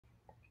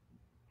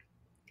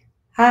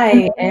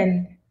Hi,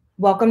 and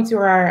welcome to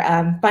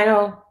our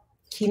final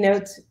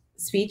keynote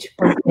speech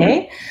for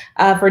today,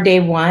 for day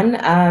one.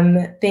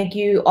 Thank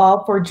you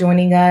all for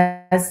joining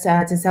us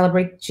to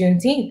celebrate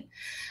Juneteenth.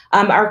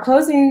 Our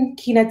closing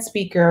keynote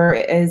speaker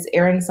is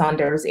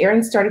Saunders.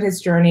 Aaron started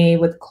his journey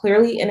with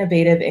Clearly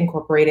Innovative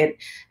Incorporated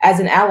as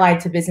an ally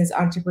to business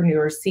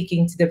entrepreneurs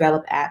seeking to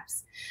develop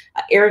apps.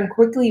 Aaron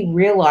quickly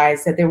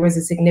realized that there was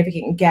a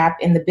significant gap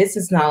in the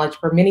business knowledge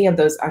for many of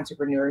those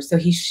entrepreneurs. So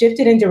he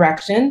shifted in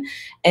direction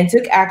and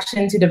took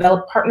action to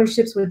develop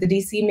partnerships with the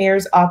DC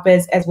Mayor's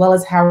office as well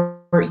as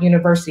Howard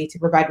University to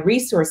provide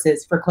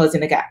resources for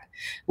closing the gap.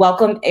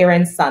 Welcome,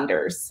 Aaron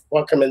Saunders.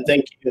 Welcome, and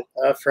thank you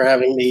for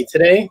having me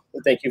today.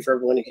 And thank you for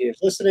everyone who is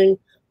listening.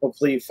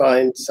 Hopefully you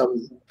find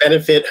some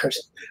benefit or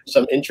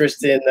some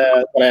interest in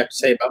what I have to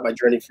say about my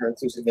journey for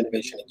Inclusive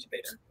Innovation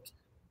Incubator.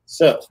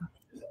 So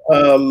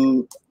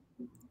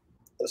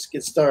let's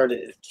get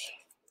started.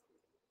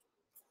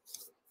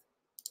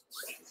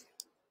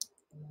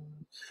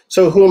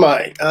 So who am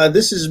I?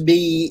 This is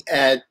me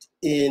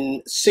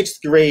in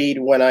 6th grade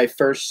when I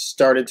first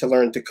started to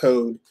learn to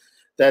code.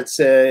 That's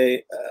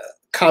a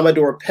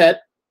Commodore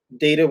PET.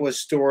 Data was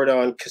stored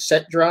on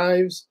cassette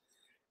drives,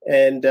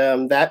 and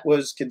that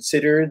was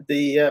considered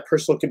the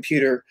personal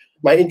computer.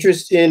 My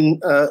interest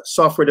in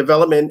software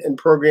development and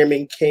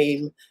programming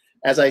came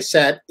as I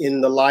sat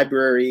in the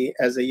library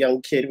as a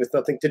young kid with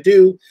nothing to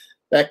do.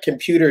 That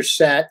computer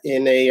sat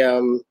in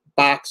a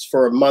box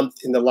for a month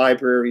in the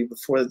library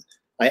before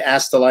I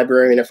asked the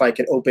librarian if I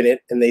could open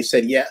it, and they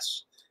said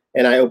yes.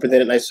 And I opened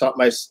it, and I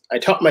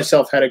taught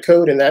myself how to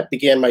code, and that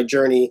began my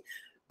journey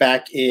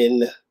back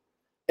in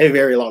a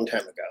very long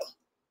time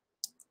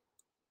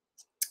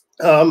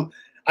ago.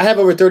 I have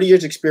over 30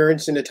 years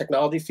experience in the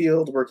technology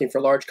field, working for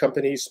large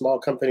companies, small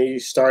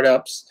companies,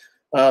 startups.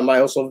 I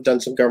also have done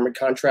some government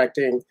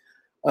contracting.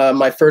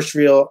 My first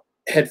real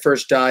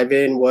headfirst dive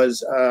in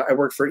was I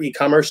worked for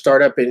e-commerce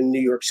startup in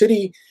New York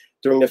City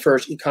during the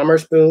first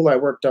e-commerce boom. I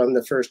worked on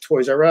the first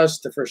Toys R Us,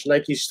 the first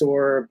Nike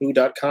store,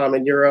 Boo.com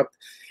in Europe,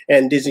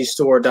 and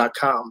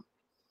DisneyStore.com.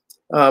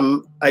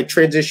 I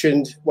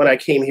transitioned when I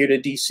came here to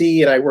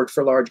DC, and I worked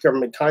for large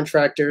government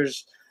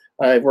contractors.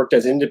 I worked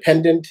as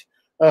independent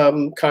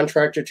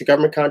contractor to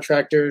government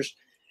contractors.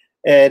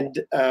 And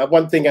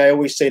one thing I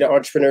always say to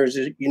entrepreneurs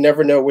is you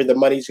never know where the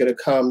money's going to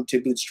come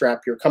to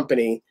bootstrap your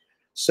company.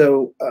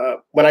 So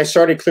when I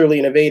started Clearly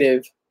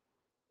Innovative,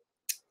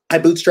 I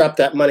bootstrapped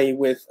that money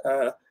with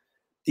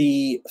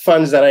the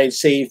funds that I had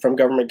saved from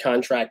government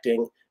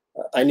contracting.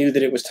 I knew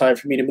that it was time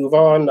for me to move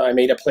on. I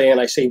made a plan,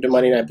 I saved the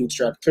money, and I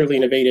bootstrapped Clearly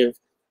Innovative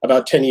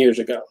about 10 years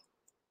ago.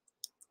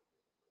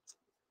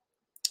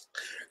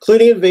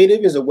 Clearly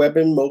Innovative is a web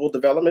and mobile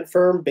development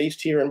firm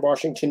based here in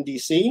Washington,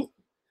 D.C.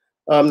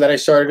 That I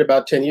started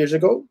about 10 years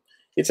ago.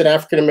 It's an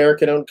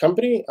African-American owned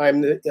company.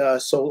 I'm the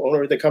sole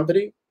owner of the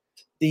company.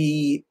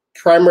 The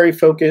primary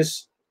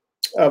focus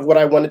of what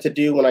I wanted to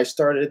do when I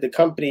started the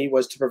company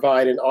was to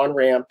provide an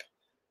on-ramp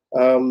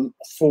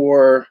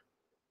for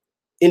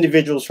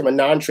individuals from a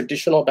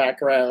non-traditional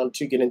background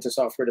to get into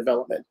software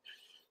development.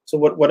 So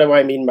what do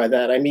I mean by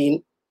that? I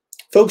mean,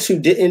 folks who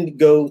didn't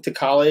go to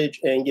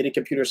college and get a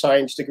computer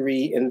science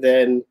degree and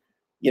then,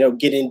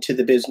 get into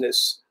the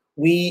business.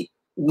 We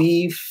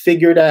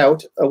figured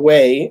out a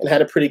way and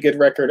had a pretty good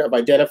record of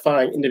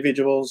identifying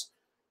individuals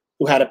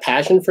who had a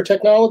passion for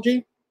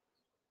technology,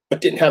 but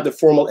didn't have the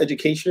formal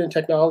education in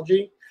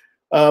technology.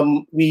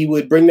 We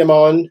would bring them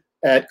on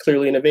at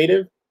Clearly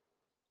Innovative.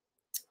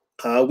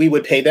 We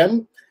would pay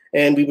them,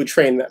 and we would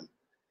train them.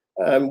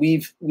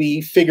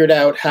 We figured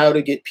out how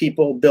to get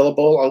people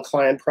billable on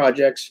client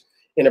projects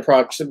in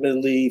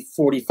approximately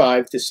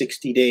 45 to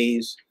 60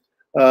 days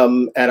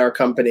at our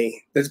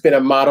company. There's been a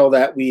model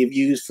that we've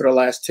used for the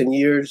last 10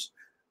 years.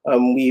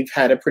 We've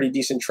had a pretty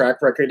decent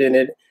track record in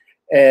it.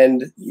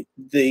 And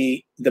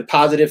the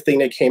positive thing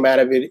that came out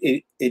of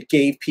it, it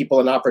gave people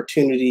an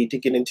opportunity to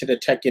get into the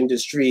tech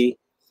industry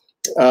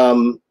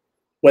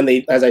when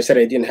they, as I said,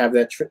 they didn't have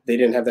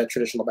that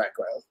traditional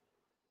background.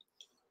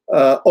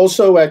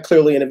 Also at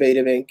Clearly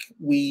Innovative Inc.,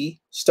 we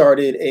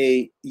started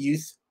a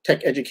youth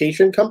tech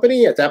education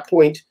company. At that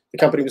point, the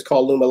company was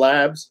called Luma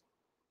Labs.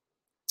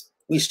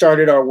 We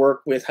started our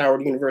work with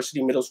Howard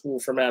University Middle School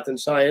for Math and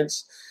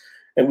Science,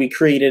 and we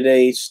created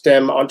a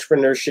STEM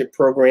entrepreneurship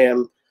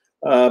program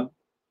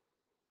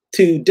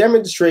to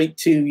demonstrate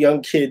to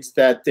young kids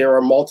that there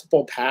are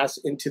multiple paths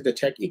into the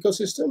tech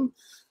ecosystem.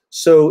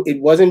 So it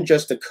wasn't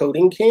just a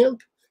coding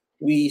camp.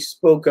 We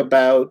spoke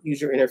about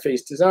user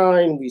interface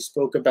design, we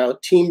spoke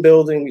about team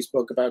building, we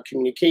spoke about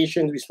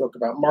communications, we spoke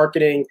about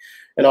marketing,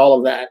 and all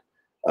of that.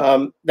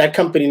 That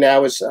company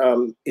now is,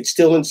 it's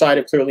still inside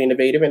of Clearly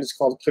Innovative, and it's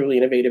called Clearly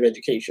Innovative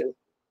Education.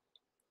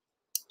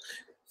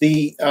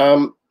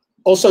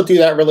 Also through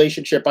that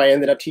relationship, I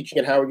ended up teaching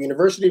at Howard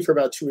University for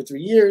about 2 or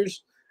 3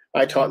 years.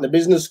 I taught in the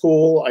business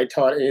school, I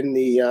taught in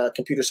the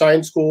computer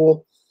science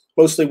school,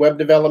 mostly web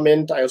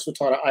development. I also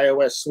taught an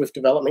iOS Swift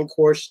development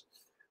course.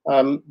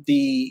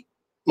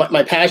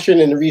 My passion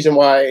and the reason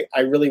why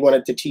I really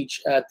wanted to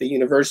teach at the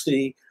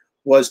university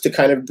was to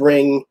kind of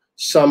bring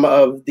some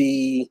of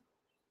the,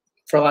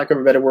 for lack of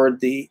a better word,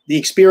 the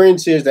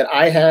experiences that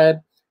I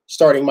had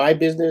starting my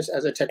business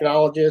as a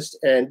technologist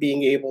and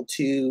being able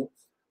to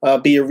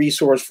be a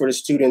resource for the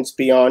students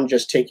beyond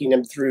just taking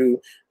them through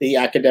the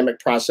academic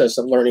process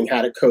of learning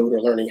how to code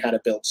or learning how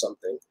to build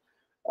something.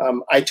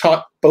 I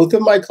taught both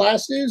of my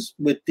classes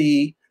with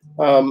the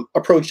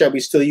approach that we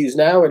still use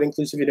now at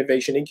Inclusive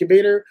Innovation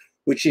Incubator,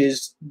 which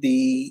is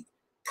the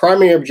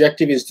primary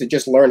objective is to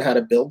just learn how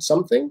to build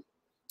something.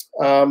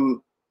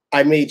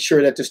 I made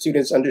sure that the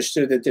students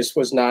understood that this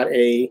was not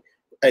a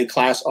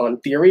class on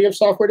theory of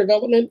software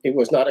development. It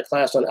was not a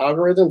class on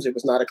algorithms. It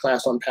was not a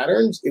class on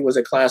patterns. It was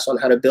a class on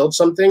how to build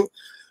something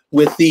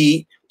with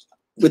the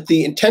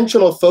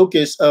intentional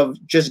focus of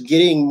just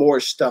getting more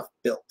stuff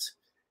built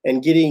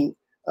and getting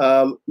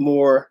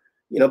more,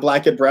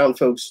 Black and brown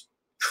folks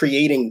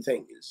creating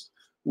things.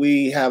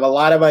 We have a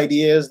lot of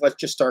ideas. Let's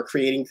just start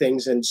creating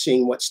things and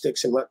seeing what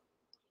sticks and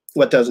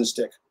what doesn't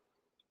stick.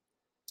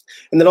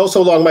 And then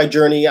also along my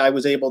journey, I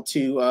was able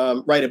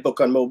to write a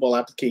book on mobile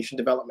application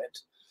development.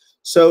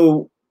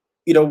 So,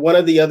 one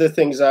of the other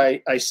things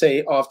I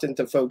say often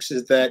to folks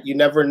is that you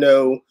never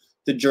know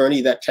the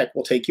journey that tech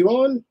will take you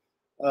on.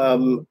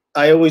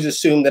 I always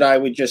assumed that I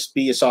would just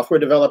be a software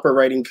developer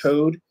writing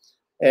code.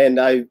 And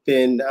I've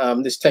been,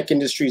 this tech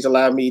industry has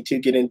allowed me to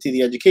get into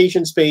the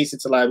education space.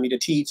 It's allowed me to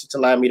teach. It's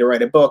allowed me to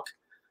write a book.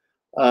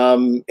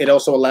 It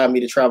also allowed me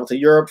to travel to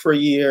Europe for a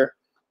year.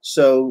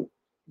 So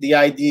the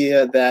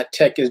idea that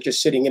tech is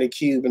just sitting in a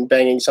cube and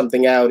banging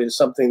something out is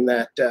something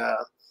that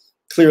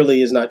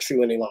clearly is not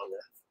true any longer.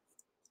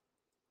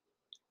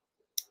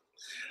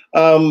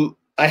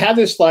 I have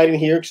this slide in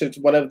here because it's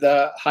one of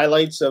the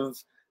highlights of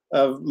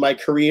my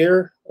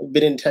career. I've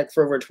been in tech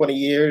for over 20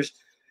 years.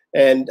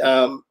 And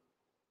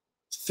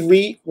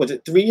 3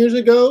 years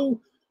ago,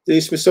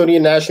 the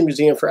Smithsonian National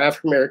Museum for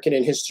African American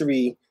and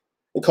History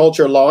and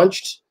Culture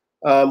launched.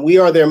 We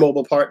are their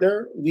mobile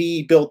partner.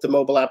 We built the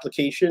mobile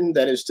application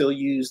that is still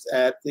used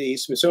at the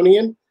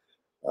Smithsonian.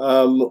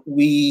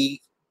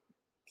 We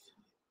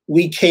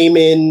came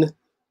in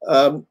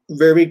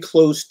very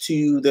close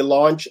to the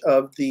launch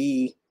of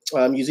the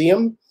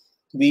museum.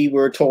 We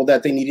were told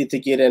that they needed to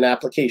get an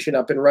application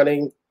up and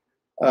running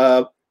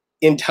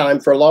in time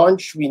for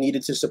launch. We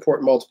needed to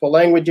support multiple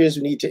languages.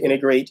 We need to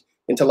integrate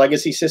into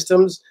legacy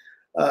systems.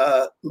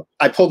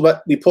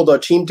 We pulled our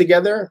team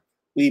together.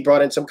 We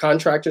brought in some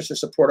contractors to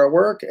support our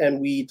work,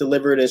 and we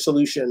delivered a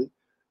solution.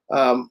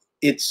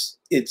 It's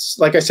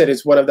like I said,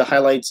 it's one of the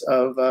highlights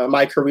of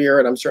my career,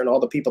 and I'm certain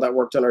all the people that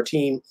worked on our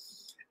team.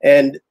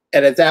 And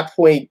at that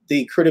point,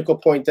 the critical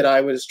point that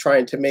I was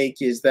trying to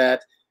make is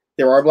that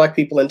there are Black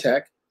people in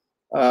tech.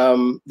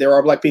 There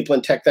are Black people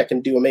in tech that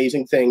can do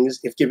amazing things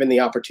if given the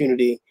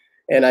opportunity.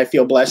 And I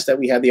feel blessed that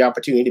we had the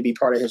opportunity to be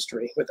part of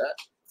history with that.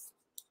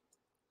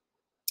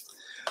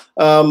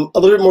 A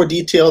little bit more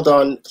detailed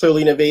on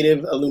Clearly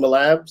Innovative, Illuma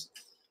Labs.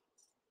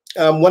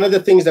 One of the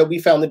things that we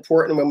found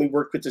important when we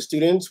worked with the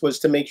students was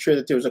to make sure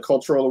that there was a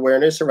cultural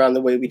awareness around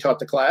the way we taught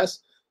the class.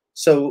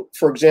 So,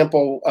 for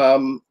example,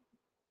 at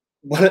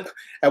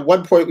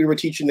one point we were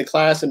teaching the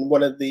class, and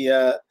one of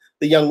the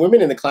young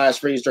women in the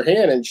class raised her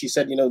hand, and she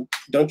said,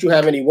 don't you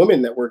have any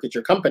women that work at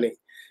your company?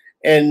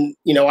 And,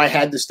 I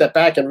had to step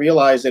back and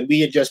realize that we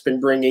had just been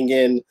bringing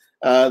in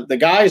the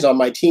guys on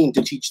my team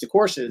to teach the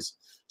courses.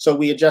 So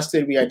we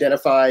adjusted, we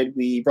identified,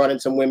 we brought in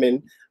some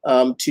women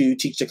to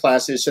teach the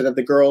classes so that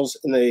the girls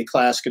in the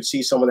class could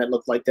see someone that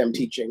looked like them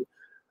teaching.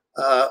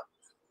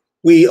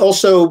 We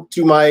also,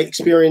 through my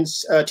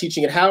experience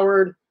teaching at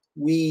Howard,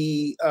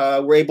 we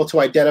were able to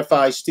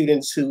identify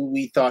students who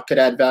we thought could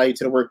add value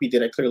to the work we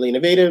did at Clearly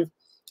Innovative.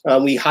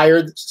 We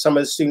hired some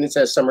of the students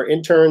as summer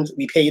interns.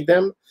 We paid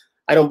them.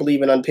 I don't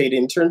believe in unpaid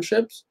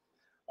internships.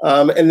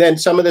 And then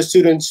some of the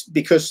students,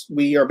 because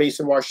we are based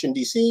in Washington,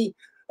 D.C.,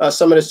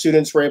 some of the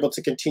students were able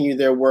to continue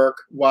their work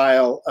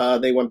while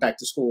they went back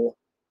to school.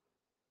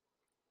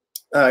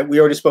 We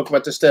already spoke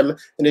about the STEM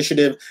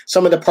initiative.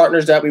 Some of the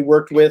partners that we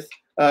worked with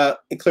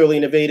Clearly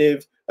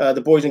Innovative,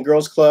 the Boys and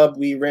Girls Club,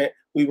 we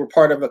were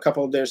part of a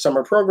couple of their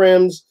summer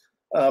programs.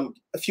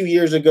 A few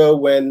years ago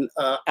when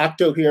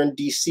Octo here in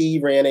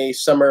DC ran a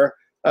summer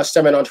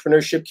STEM and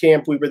entrepreneurship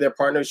camp, we were their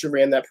partners who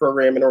ran that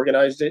program and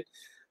organized it.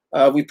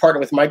 We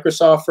partnered with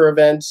Microsoft for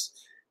events.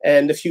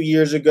 And a few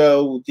years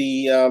ago,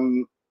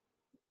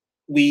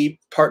 we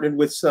partnered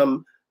with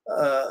some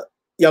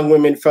young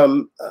women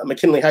from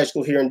McKinley High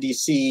School here in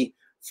DC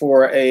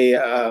for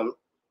a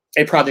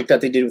project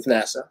that they did with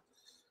NASA.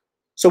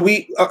 So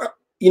we are,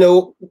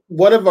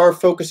 one of our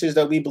focuses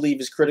that we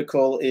believe is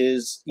critical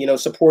is,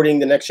 supporting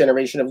the next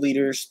generation of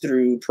leaders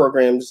through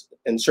programs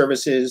and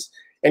services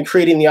and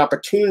creating the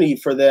opportunity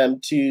for them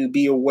to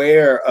be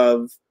aware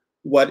of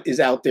what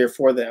is out there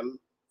for them.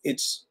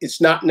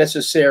 It's not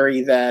necessary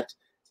that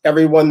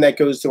everyone that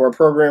goes through our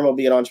program will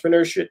be an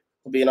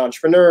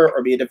entrepreneur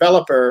or be a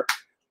developer,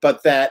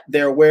 but that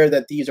they're aware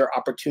that these are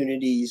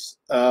opportunities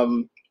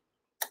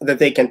that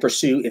they can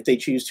pursue if they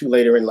choose to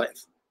later in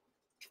life.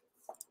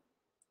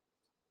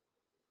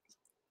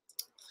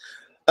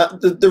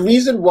 The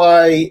reason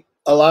why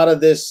a lot of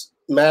this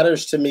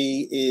matters to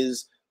me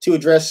is to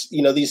address,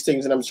 these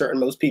things, and I'm certain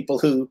most people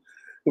who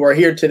are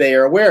here today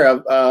are aware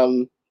of,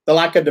 the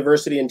lack of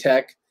diversity in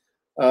tech,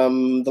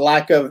 the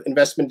lack of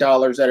investment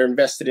dollars that are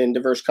invested in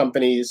diverse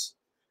companies,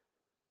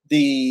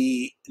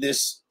 the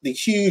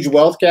huge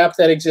wealth gap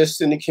that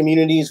exists in the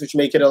communities, which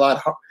make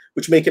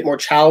it more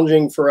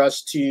challenging for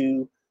us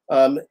to,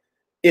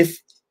 if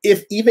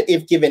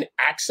given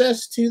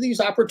access to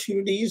these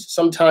opportunities,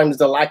 sometimes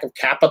the lack of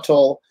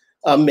capital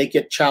make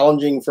it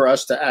challenging for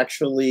us to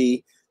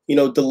actually,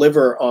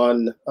 deliver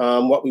on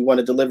what we want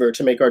to deliver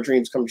to make our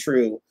dreams come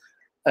true.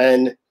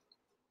 And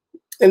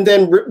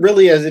then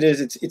really, as it is,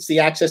 it's the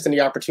access and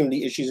the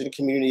opportunity issues in the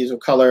communities of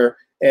color,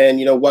 and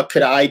what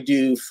could I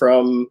do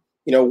from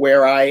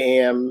where I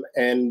am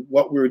and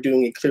what we were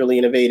doing at Clearly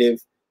Innovative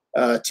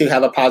to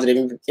have a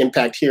positive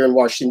impact here in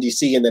Washington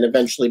D.C. and then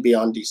eventually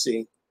beyond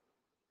D.C.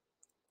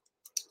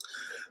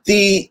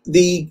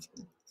 The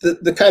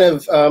kind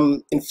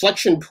of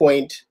inflection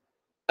point,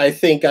 I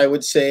think I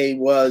would say,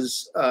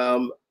 was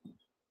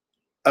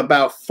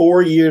about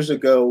 4 years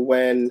ago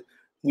when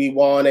we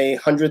won a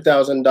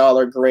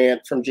 $100,000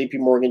 grant from JP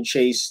Morgan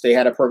Chase. They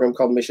had a program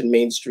called Mission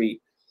Main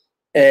Street.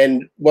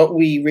 And what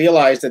we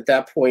realized at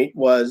that point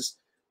was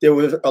there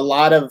was a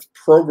lot of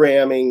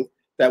programming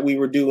that we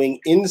were doing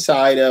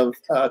inside of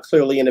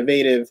Clearly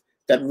Innovative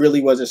that really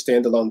was a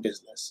standalone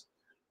business.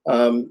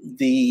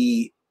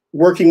 The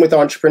working with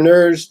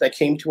entrepreneurs that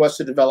came to us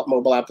to develop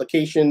mobile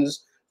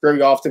applications,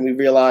 very often we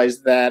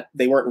realized that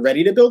they weren't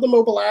ready to build a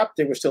mobile app.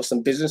 There was still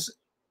some business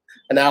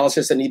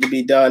analysis that needed to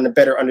be done, a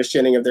better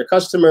understanding of their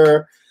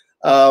customer.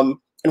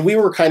 And we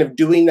were kind of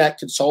doing that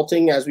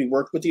consulting as we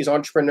worked with these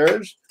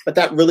entrepreneurs, but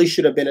that really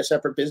should have been a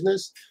separate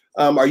business.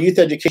 Our youth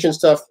education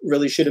stuff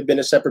really should have been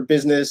a separate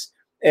business.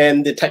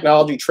 And the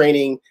technology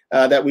training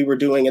that we were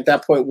doing at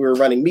that point, we were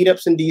running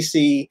meetups in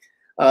DC.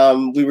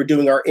 We were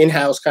doing our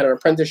in-house kind of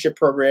apprenticeship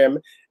program.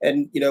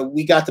 And,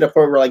 we got to the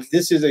point where like,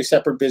 this is a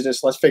separate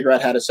business. Let's figure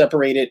out how to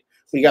separate it.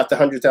 We got the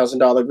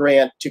 $100,000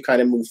 grant to kind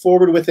of move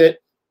forward with it.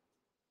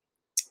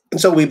 And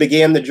so we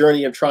began the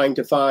journey of trying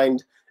to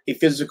find a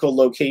physical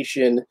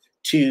location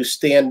to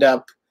stand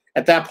up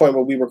at that point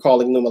what we were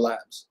calling Luma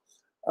Labs.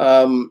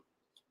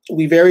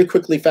 We very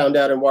quickly found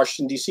out in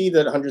Washington, D.C.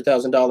 that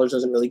 $100,000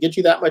 doesn't really get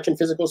you that much in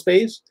physical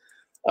space.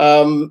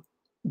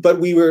 But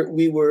we were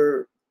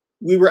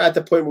at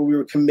the point where we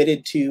were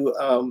committed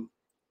to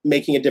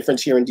making a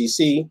difference here in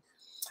D.C.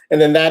 And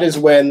then that is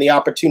when the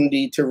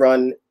opportunity to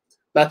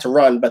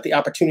the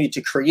opportunity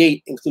to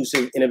create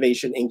Inclusive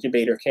Innovation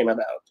Incubator came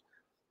about.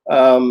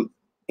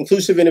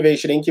 Inclusive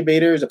Innovation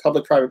Incubator is a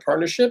public-private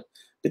partnership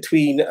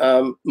between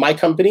my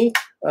company,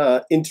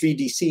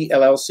 In3DC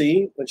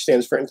LLC, which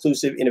stands for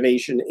Inclusive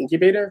Innovation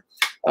Incubator,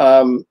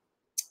 the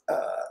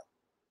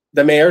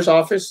mayor's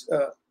office,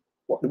 the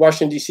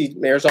Washington, D.C.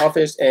 mayor's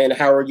office, and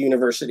Howard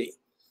University.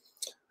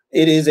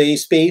 It is a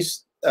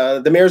space,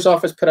 the mayor's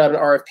office put out an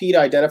RFP to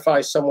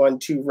identify someone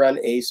to run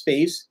a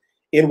space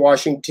in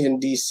Washington,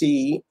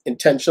 D.C.,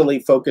 intentionally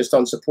focused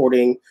on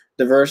supporting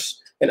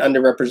diverse and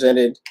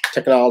underrepresented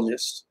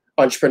technologists,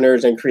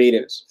 entrepreneurs, and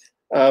creatives.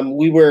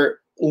 We were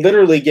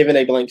literally given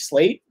a blank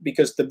slate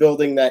because the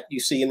building that you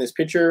see in this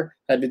picture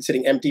had been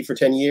sitting empty for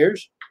 10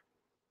 years.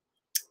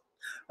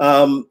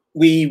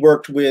 We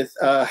worked with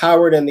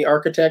Howard and the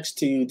architects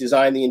to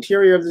design the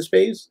interior of the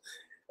space.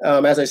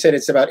 As I said,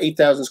 it's about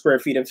 8,000 square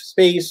feet of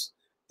space.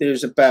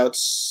 There's about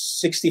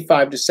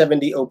 65 to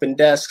 70 open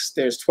desks.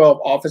 There's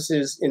 12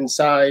 offices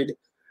inside.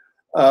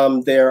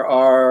 There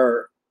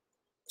are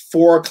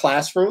 4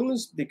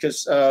 classrooms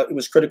because it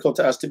was critical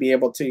to us to be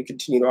able to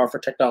continue to offer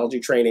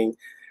technology training.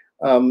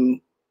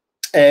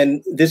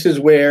 And this is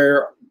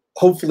where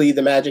hopefully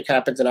the magic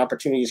happens and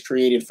opportunities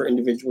created for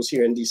individuals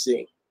here in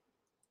DC.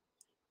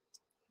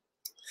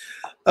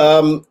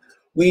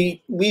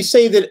 We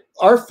say that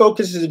our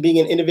focus is being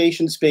an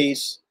innovation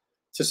space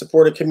to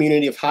support a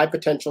community of high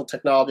potential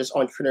technologists,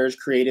 entrepreneurs,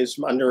 creatives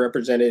from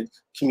underrepresented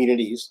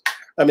communities.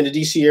 I'm in the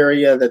DC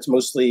area that's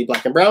mostly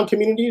Black and brown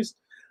communities.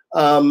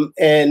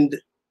 And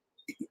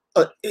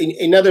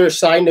another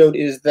side note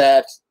is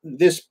that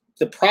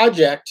the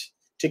project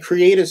to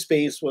create a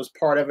space was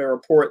part of a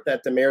report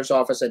that the mayor's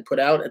office had put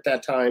out at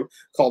that time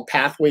called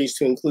Pathways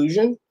to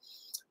Inclusion.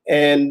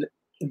 And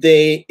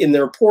in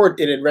the report,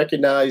 it had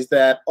recognized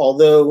that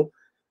although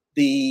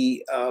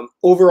the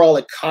overall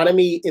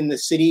economy in the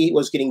city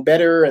was getting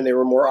better and there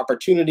were more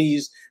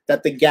opportunities,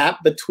 that the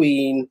gap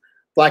between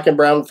Black and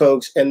brown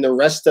folks and the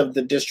rest of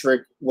the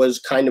district was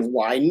kind of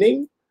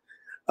widening.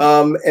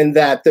 And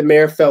that the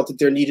mayor felt that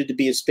there needed to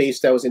be a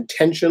space that was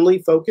intentionally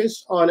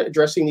focused on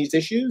addressing these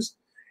issues.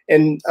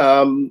 And,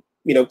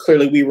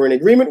 clearly we were in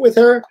agreement with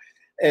her.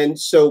 And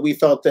so we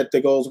felt that the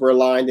goals were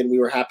aligned and we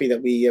were happy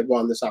that we had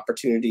won this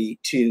opportunity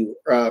to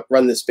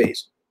run this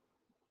space.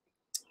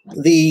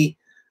 We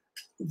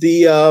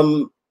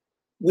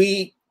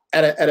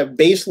at a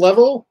base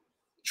level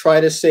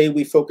try to say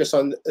we focus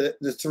on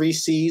the 3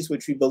 C's,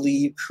 which we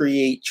believe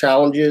create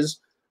challenges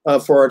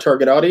for our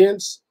target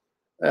audience.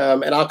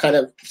 And I'll kind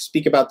of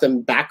speak about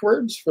them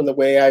backwards from the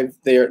way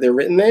they're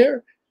written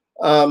there.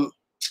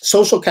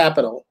 social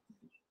capital,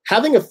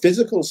 having a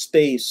physical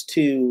space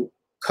to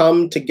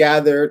come to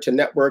gather, to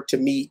network, to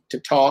meet, to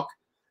talk,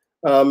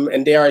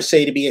 and dare I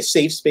say, to be a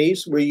safe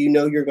space where you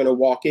know you're going to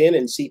walk in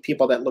and see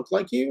people that look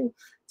like you,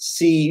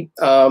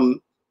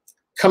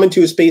 come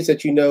into a space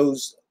that you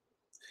know's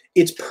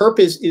its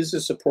purpose is to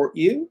support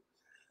you,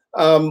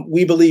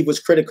 we believe was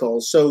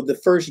critical. So the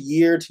first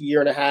year to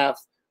year and a half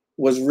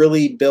was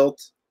really built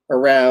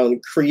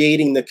around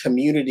creating the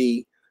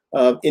community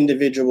of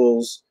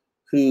individuals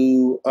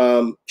who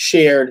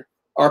shared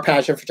our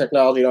passion for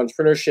technology and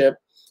entrepreneurship,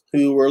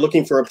 who were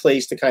looking for a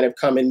place to kind of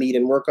come and meet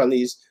and work on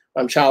these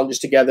challenges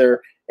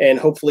together, and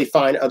hopefully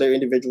find other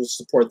individuals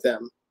to support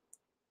them.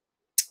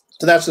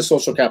 So that's the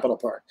social capital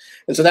part.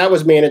 And so that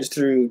was managed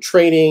through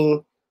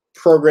training,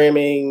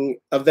 programming,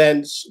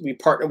 events. We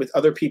partner with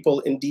other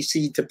people in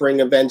DC to bring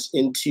events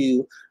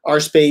into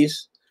our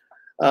space.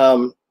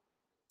 And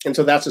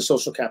so that's the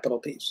social capital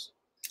piece.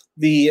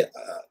 The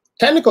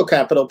technical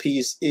capital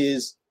piece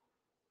is,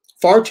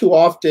 far too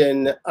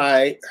often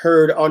I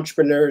heard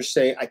entrepreneurs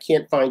say, I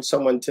can't find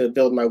someone to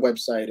build my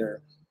website,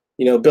 or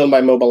build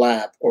my mobile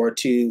app, or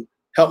to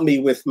help me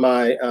with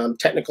my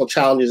technical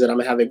challenges that I'm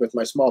having with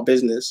my small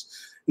business.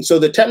 And so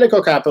the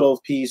technical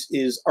capital piece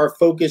is our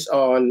focus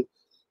on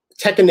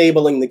tech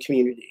enabling the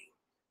community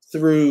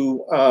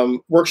through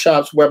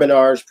workshops,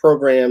 webinars,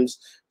 programs,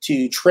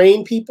 to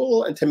train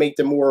people and to make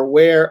them more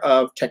aware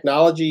of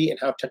technology and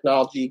how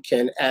technology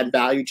can add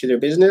value to their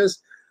business,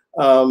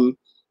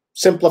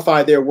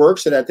 simplify their work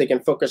so that they can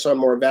focus on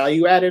more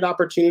value-added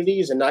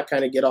opportunities and not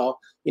kind of get all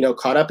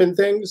caught up in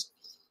things,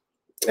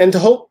 and to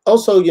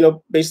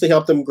also basically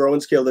help them grow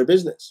and scale their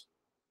business.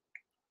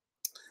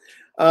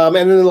 And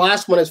then the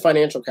last one is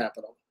financial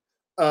capital.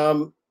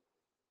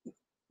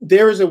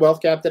 There is a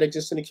wealth gap that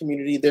exists in the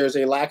community. There's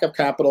a lack of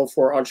capital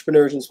for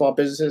entrepreneurs and small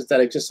businesses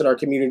that exist in our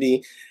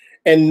community.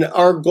 And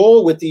our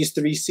goal with these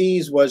 3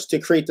 C's was to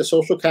create the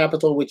social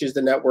capital, which is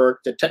the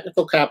network, the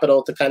technical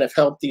capital to kind of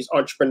help these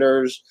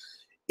entrepreneurs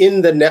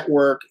in the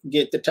network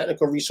get the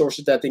technical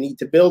resources that they need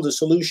to build a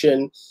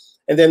solution.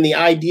 And then the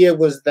idea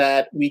was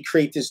that we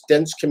create this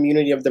dense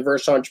community of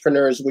diverse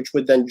entrepreneurs, which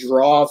would then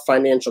draw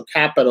financial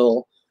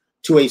capital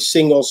to a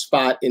single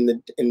spot in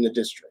the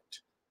district.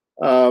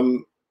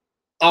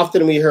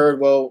 Often we heard,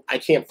 well, I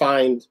can't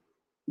find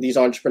these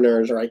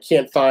entrepreneurs, or I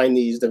can't find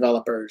these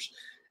developers.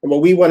 And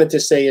what we wanted to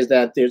say is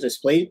that there's a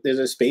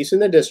space in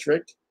the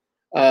district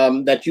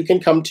that you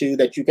can come to,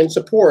 that you can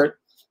support,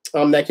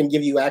 that can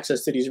give you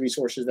access to these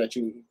resources that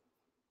you need,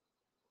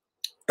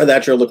 or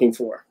that you're looking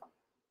for.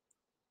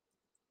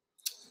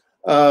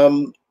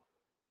 I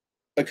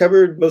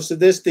covered most of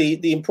this.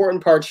 The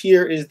important part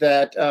here is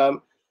that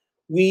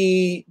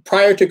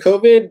prior to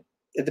COVID,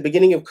 at the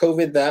beginning of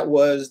COVID, that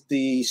was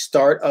the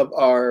start of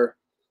our,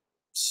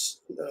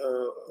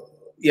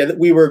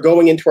 we were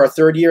going into our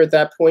 3rd year at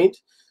that point.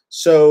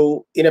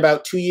 So in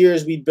about 2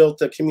 years, we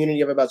built a community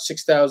of about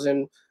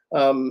 6,000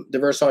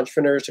 diverse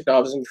entrepreneurs,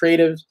 technologists, and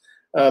creatives.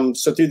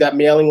 So through that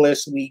mailing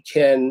list, we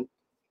can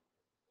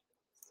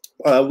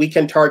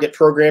target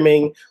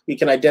programming. We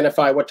can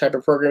identify what type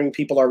of programming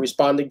people are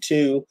responding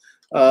to.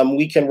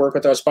 We can work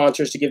with our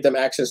sponsors to give them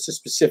access to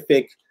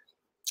specific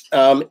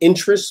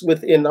interests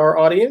within our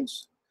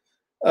audience.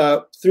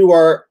 Through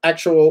our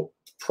actual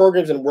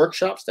programs and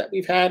workshops that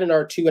we've had in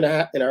our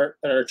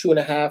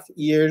 2.5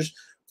 years,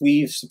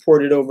 we've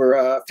supported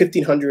over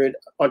 1,500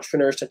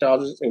 entrepreneurs,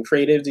 technologists, and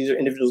creatives. These are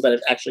individuals that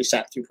have actually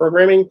sat through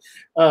programming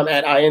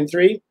at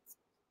In3.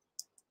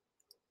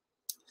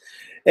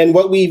 And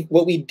what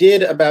we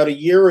did about a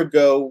year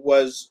ago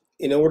was,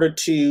 in order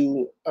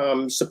to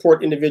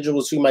support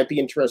individuals who might be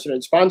interested in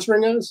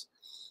sponsoring us,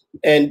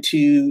 and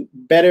to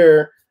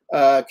better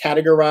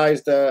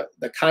categorize the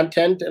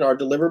content in our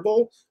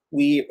deliverable,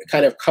 we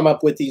kind of come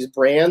up with these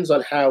brands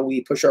on how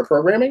we push our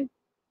programming.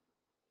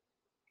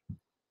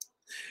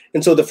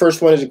 And so the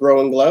first one is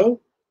Grow and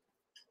Glow.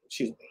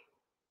 Excuse me.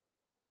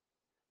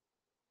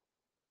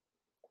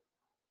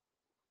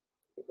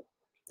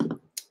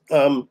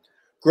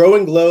 Grow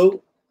and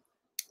Glow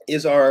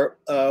is our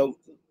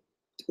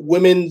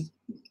women's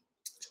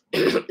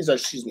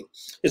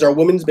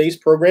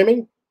women's-based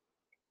programming.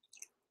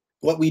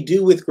 What we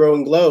do with Grow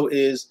and Glow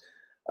is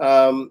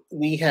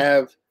we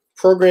have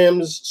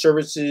programs,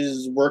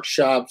 services,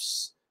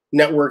 workshops,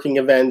 networking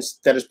events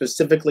that are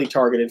specifically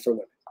targeted for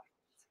women.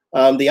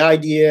 The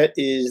idea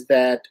is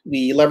that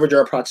we leverage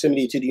our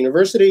proximity to the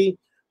university,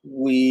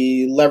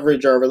 we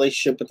leverage our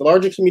relationship with the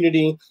larger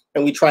community,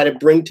 and we try to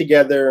bring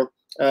together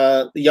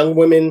the young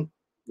women,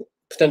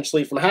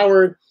 potentially from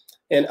Howard,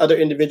 and other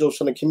individuals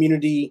from the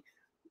community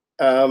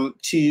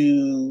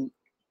to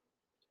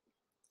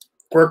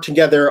work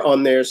together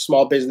on their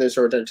small business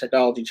or their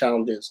technology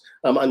challenges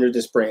under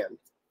this brand.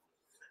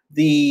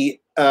 The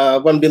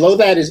one below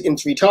that is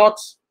In3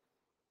 Talks.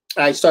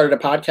 I started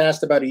a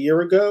podcast about a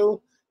year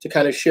ago to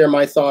kind of share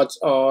my thoughts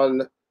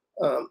on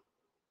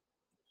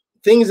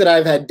things that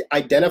I've had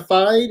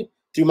identified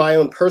through my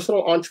own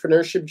personal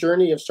entrepreneurship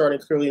journey of starting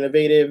Clearly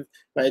Innovative,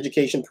 my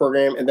education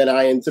program, and then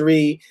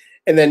In3,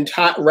 and then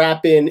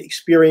wrap in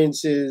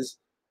experiences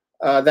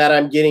that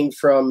I'm getting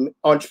from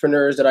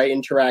entrepreneurs that I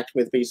interact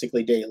with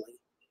basically daily.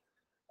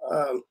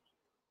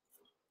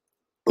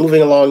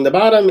 Moving along the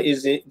bottom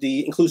is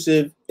the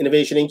Inclusive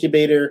Innovation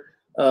Incubator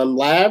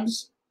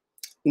Labs.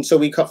 And so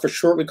for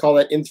short, we call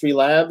that In3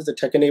 Labs, the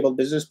Tech-Enabled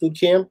Business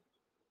Bootcamp.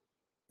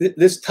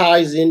 This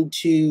ties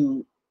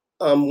into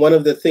one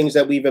of the things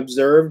that we've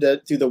observed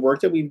through the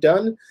work that we've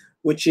done,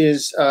 which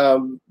is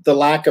the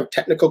lack of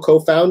technical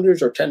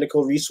co-founders or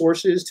technical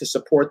resources to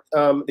support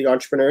the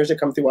entrepreneurs that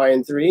come through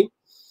IN3.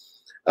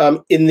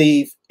 In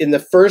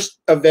the first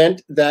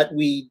event that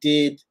we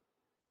did,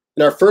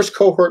 in our first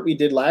cohort we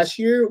did last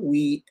year,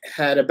 we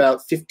had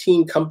about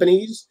 15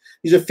 companies.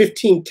 These are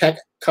 15 tech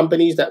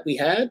companies that we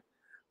had.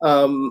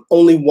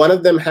 Only one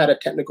of them had a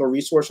technical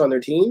resource on their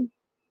team.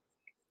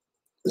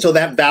 So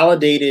that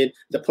validated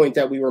the point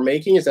that we were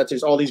making, is that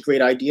there's all these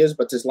great ideas,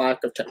 but there's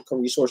lack of technical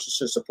resources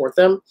to support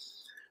them.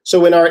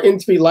 So in our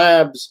In3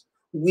 Labs,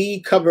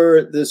 we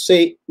cover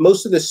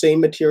most of the same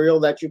material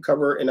that you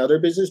cover in other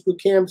business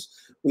boot camps.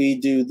 We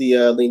do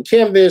the Lean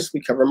Canvas,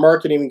 we cover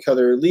marketing, we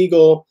cover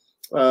legal,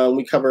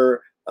 we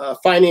cover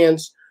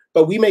finance,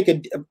 but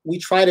we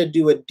try to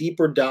do a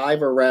deeper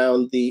dive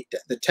around the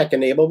tech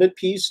enablement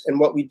piece. And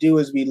what we do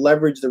is we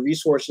leverage the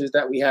resources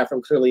that we have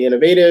from Clearly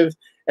Innovative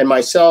and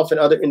myself and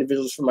other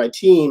individuals from my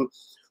team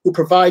who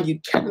provide you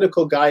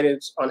technical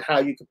guidance on how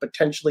you could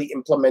potentially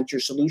implement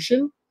your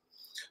solution,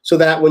 so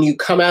that when you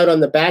come out on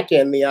the back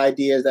end, the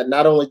idea is that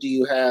not only do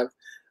you have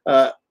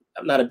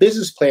not a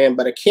business plan,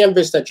 but a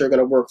canvas that you're going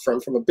to work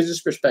from a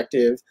business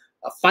perspective,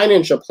 a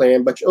financial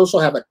plan, but you also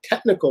have a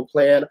technical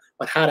plan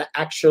on how to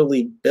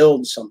actually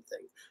build something,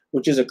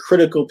 which is a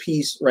critical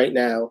piece right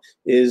now.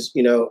 Is,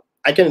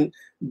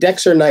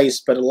 decks are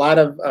nice, but a lot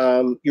of,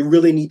 you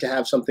really need to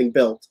have something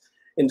built.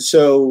 And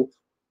so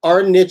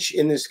our niche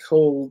in this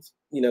whole,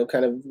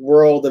 kind of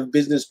world of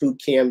business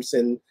boot camps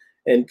and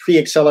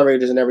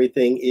pre-accelerators and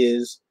everything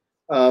is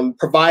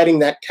providing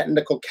that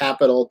technical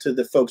capital to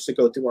the folks that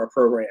go through our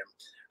program.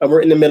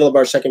 We're in the middle of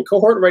our second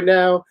cohort right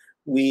now.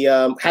 We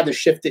had to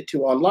shift it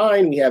to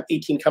online. We have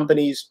 18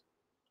 companies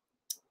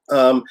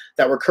that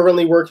we're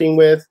currently working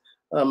with.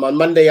 On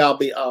Monday,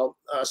 I'll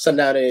send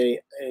out a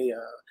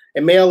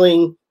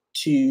mailing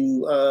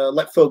to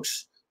let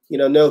folks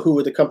know who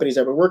are the companies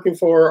that we're working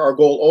for. Our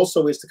goal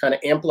also is to kind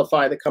of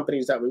amplify the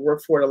companies that we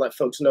work for, to let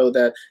folks know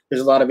that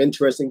there's a lot of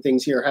interesting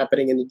things here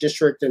happening in the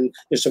district, and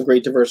there's some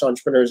great diverse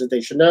entrepreneurs that they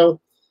should know.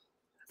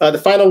 The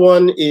final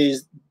one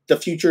is The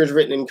Future is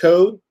Written in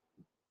Code.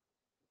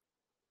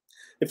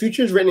 The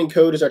Future is Written in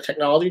Code is our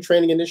technology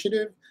training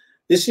initiative.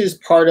 This is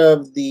part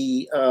of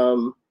the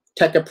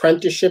tech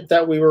apprenticeship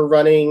that we were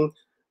running,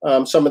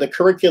 some of the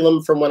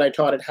curriculum from when I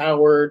taught at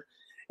Howard,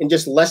 and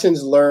just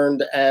lessons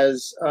learned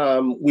as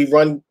we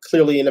run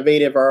Clearly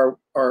Innovative, our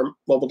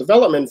mobile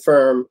development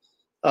firm.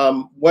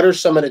 What are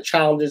some of the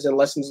challenges and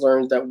lessons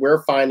learned that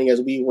we're finding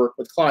as we work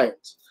with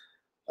clients?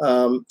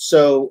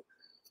 So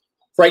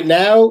right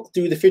now,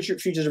 through the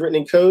Futures Written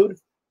in Code,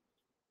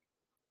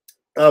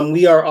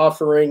 we are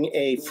offering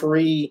a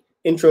free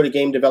intro to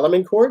game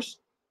development course.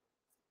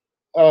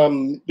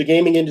 The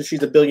gaming industry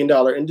is a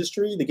billion-dollar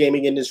industry. The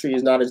gaming industry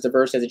is not as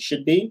diverse as it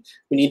should be.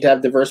 We need to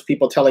have diverse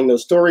people telling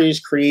those stories,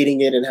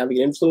 creating it, and having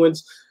an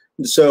influence.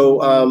 And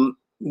so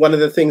one of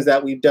the things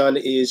that we've done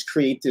is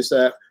create this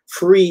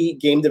free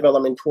game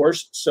development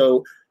course.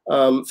 So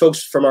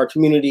folks from our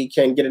community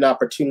can get an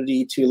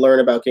opportunity to learn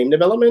about game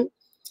development.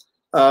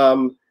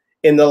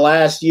 In the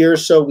last year or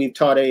so, we've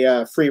taught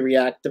a free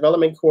React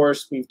development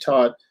course. We've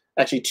taught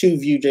actually 2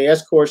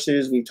 Vue.js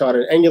courses. We've taught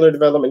an Angular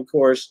development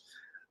course.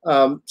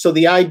 So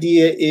the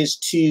idea is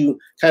to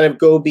kind of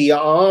go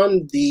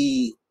beyond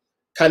the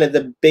kind of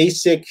the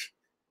basic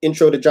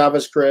intro to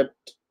JavaScript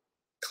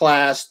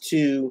class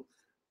to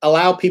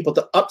allow people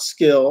to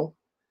upskill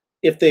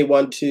if they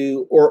want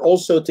to, or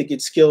also to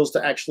get skills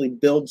to actually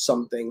build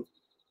something,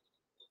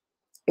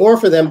 or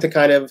for them to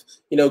kind of,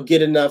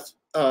 get enough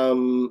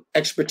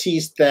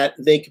expertise that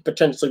they could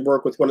potentially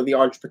work with one of the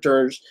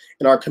entrepreneurs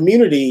in our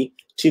community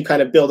to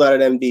kind of build out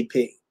an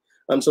MVP.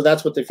 So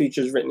that's what the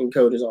Futures Written in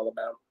Code is all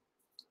about.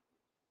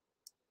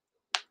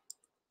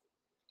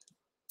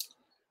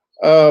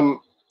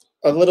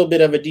 A little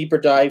bit of a deeper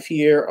dive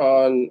here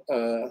on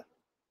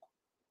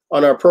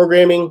our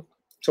programming.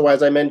 So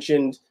as I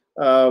mentioned,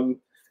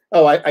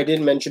 I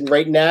didn't mention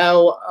right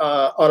now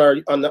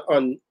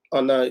on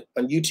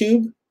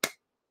YouTube,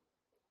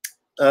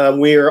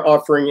 we are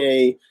offering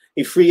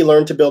a free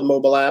Learn to Build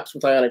Mobile Apps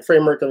with Ionic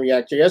Framework and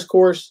React.js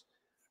course.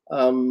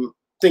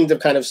 Things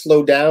have kind of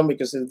slowed down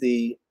because of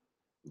the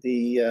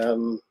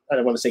I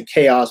don't want to say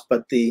chaos,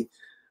 but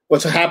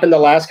what's happened the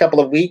last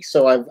couple of weeks.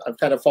 So I've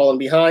kind of fallen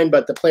behind,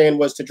 but the plan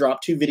was to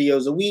drop 2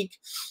 videos a week,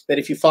 that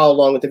if you follow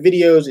along with the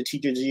videos, it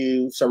teaches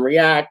you some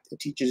React, it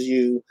teaches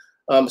you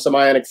some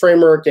Ionic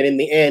Framework, and in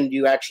the end,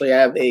 you actually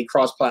have a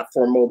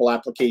cross-platform mobile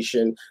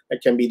application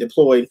that can be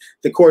deployed.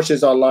 The course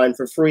is online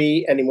for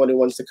free. Anyone who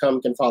wants to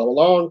come can follow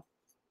along.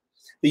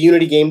 The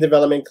Unity game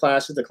development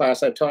class is the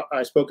class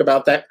I spoke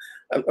about. That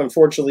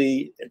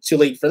unfortunately, it's too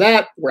late for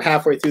that. We're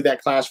halfway through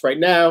that class right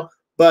now.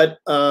 But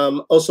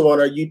also on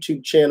our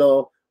YouTube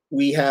channel,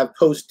 we have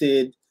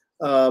posted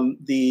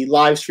the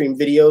live stream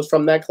videos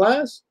from that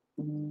class.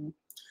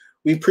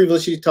 We've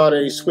previously taught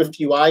a Swift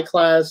UI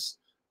class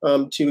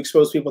to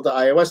expose people to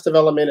iOS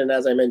development, and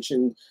as I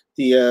mentioned,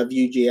 the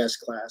Vue.js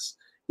class.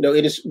 You know,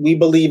 it is, we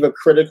believe, a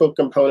critical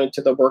component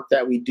to the work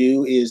that we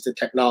do is the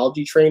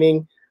technology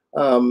training,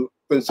 and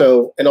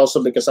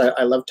also because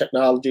I love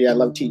technology, I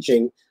love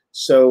teaching,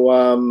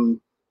 so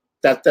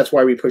that's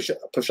why we push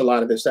a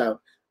lot of this out.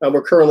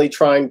 We're currently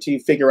trying to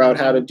figure out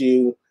how to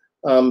do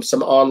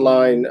some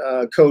online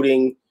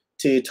coding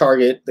to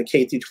target the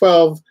K through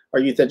 12, our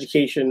youth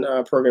education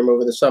program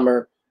over the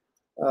summer.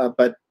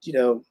 But you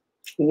know,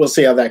 we'll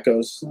see how that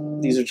goes.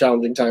 These are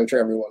challenging times for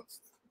everyone.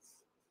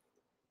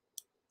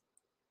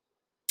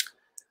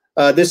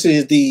 This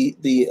is the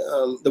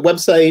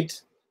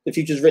website, The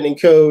Future's Written in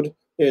Code.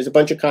 There's a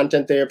bunch of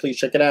content there. Please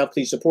check it out.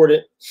 Please support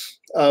it.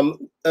 A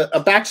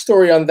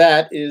backstory on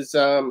that is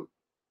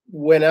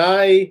when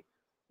I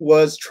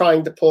was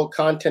trying to pull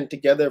content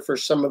together for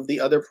some of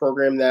the other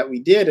program that we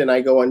did, and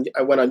I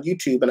went on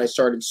YouTube and I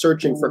started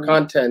searching for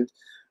content.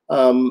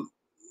 One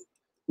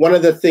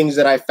of the things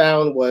that I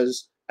found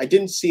was I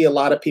didn't see a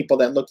lot of people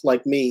that looked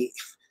like me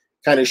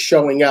kind of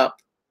showing up,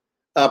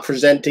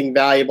 presenting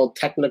valuable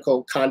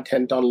technical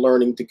content on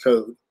learning to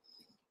code.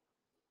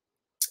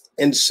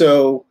 And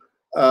so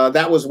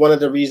that was one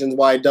of the reasons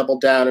why I doubled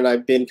down, and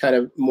I've been kind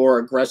of more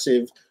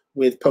aggressive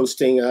with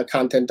posting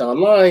content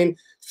online,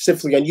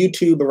 specifically on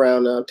YouTube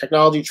around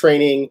technology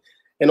training.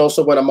 And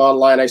also when I'm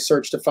online, I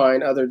search to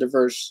find other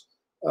diverse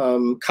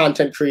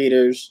content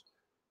creators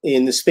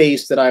in the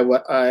space that I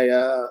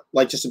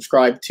like to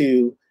subscribe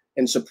to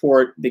and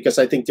support, because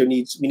I think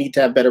we need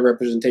to have better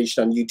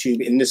representation on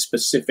YouTube in this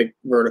specific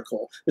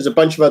vertical. There's a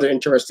bunch of other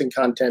interesting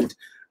content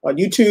on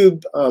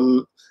YouTube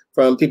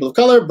from people of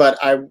color, but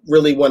I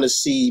really want to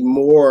see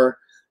more,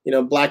 you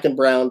know, Black and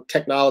brown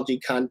technology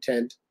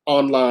content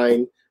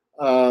online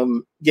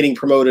getting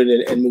promoted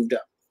and moved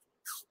up.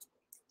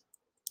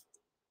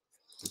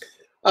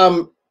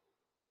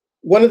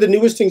 One of the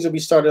newest things that we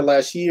started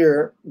last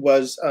year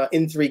was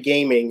In3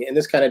 Gaming, and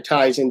this kind of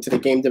ties into the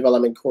game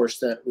development course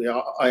that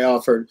I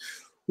offered.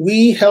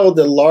 We held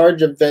a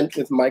large event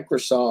with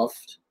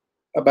Microsoft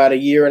about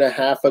 1.5 years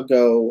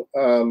ago,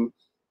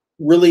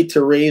 really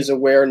to raise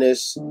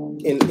awareness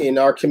in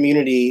our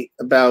community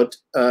about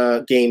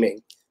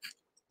gaming.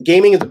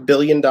 Gaming is a $1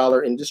 billion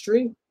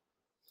industry.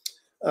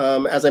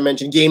 As I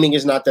mentioned, gaming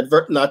is not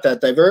that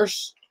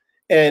diverse,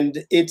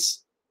 and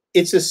it's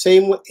the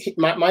same way.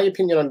 My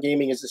opinion on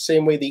gaming is the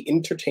same way the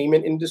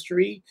entertainment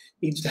industry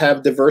needs to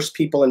have diverse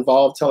people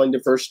involved telling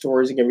diverse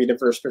stories and giving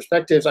diverse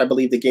perspectives. I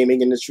believe the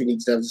gaming industry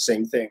needs to have the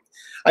same thing.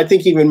 I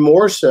think even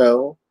more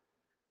so,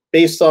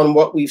 based on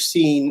what we've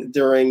seen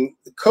during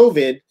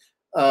COVID,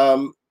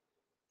 the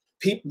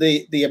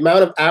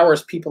amount of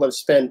hours people have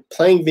spent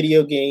playing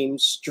video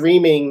games,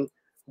 streaming,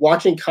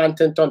 watching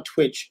content on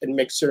Twitch and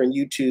Mixer and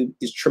YouTube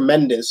is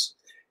tremendous.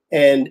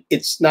 And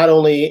it's not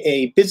only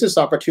a business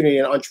opportunity,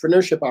 an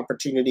entrepreneurship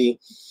opportunity,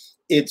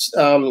 it's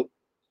an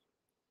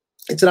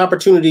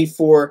opportunity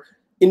for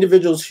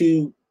individuals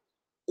who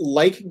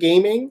like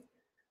gaming,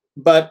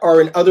 but are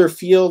in other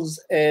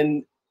fields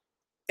and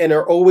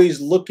are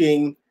always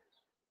looking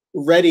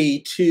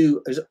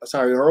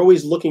are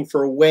always looking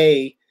for a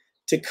way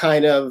to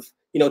kind of,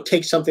 you know,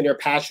 take something they're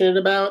passionate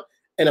about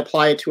and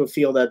apply it to a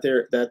field that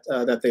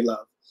they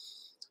love.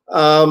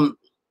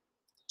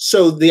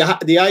 So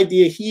the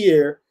idea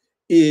here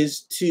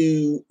is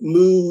to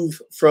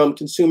move from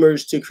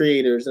consumers to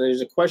creators. And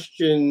there's a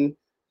question.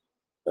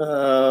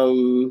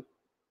 I'll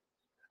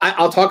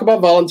talk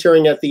about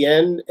volunteering at the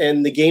end,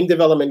 and the game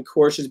development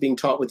course is being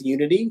taught with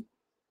Unity.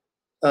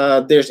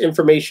 There's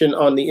information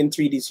on the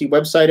In3DC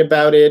website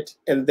about it,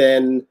 and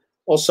then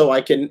also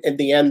at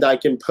the end I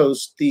can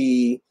post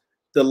the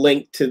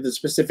link to the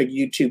specific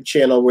YouTube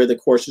channel where the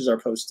courses are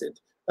posted,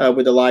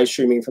 where the live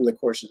streaming from the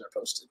courses are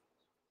posted.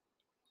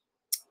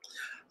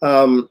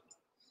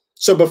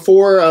 So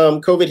before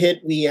COVID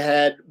hit,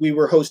 we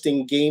were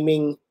hosting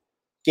game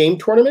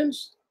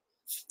tournaments.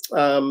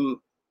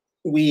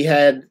 We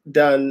had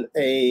done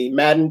a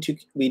Madden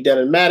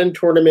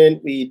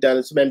tournament. We'd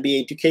done some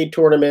NBA 2K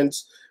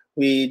tournaments.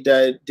 We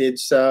did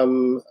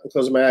some, I'm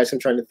closing my eyes, I'm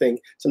trying to think,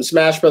 some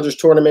Smash Brothers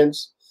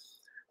tournaments.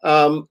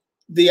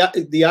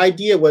 The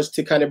idea was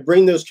to kind of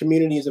bring those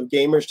communities of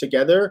gamers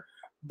together,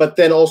 but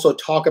then also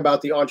talk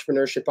about the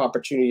entrepreneurship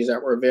opportunities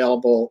that were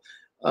available.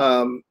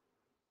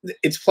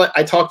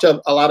 I talk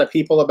to a lot of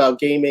people about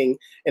gaming,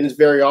 and it's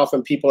very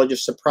often people are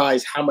just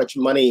surprised how much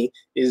money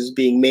is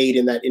being made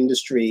in that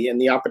industry and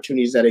the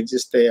opportunities that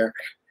exist there.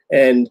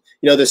 And,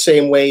 you know, the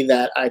same way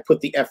that I put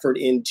the effort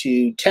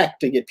into tech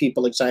to get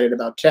people excited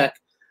about tech,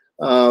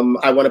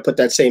 I want to put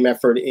that same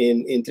effort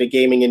into the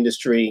gaming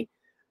industry,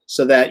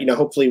 so that, you know,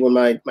 hopefully when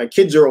my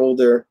kids are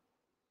older,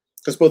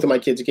 because both of my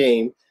kids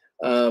game,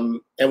 and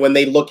when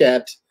they look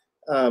at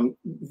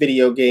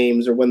video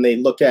games, or when they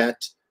look at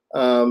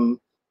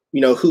you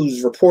know,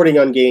 who's reporting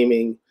on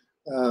gaming,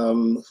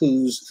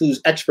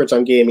 who's experts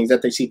on gaming,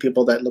 that they see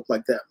people that look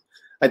like them.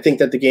 I think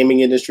that the gaming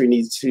industry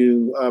needs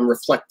to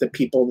reflect the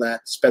people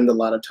that spend a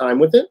lot of time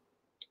with it.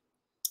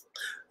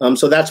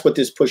 So that's what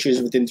this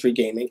pushes within In3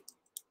 Gaming.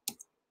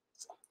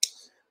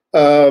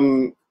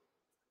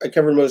 I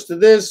covered most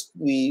of this.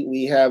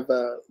 We have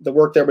the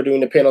work that we're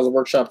doing, the panels and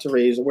workshops to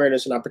raise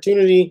awareness and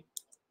opportunity.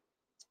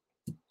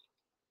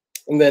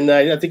 And then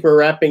I think we're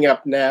wrapping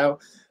up now.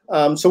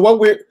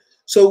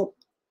 So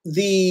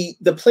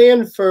the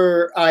plan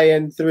for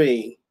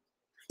IN3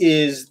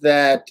 is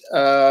that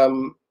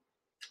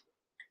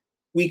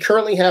we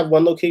currently have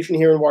one location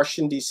here in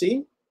Washington,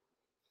 D.C.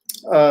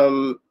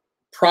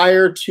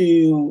 Prior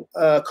to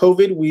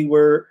COVID, we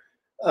were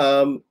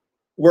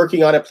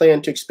working on a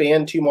plan to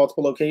expand to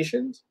multiple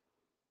locations.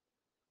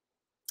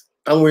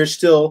 And we're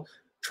still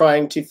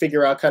trying to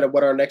figure out kind of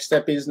what our next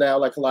step is now,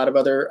 like a lot of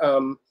other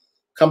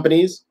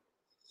companies.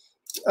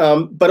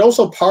 But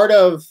also part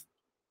of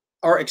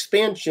our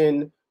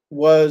expansion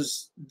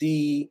was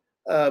the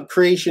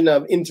creation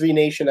of In3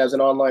 Nation as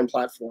an online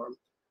platform.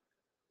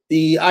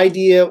 The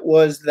idea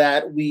was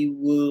that we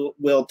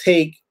will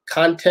take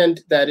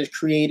content that is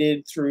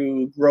created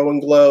through Grow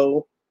and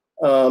Glow,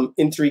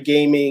 In3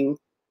 Gaming,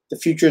 the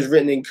Futures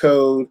Written in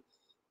Code,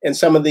 and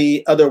some of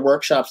the other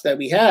workshops that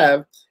we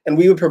have, and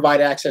we would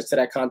provide access to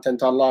that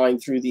content online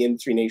through the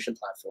In3 Nation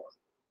platform.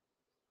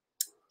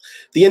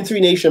 The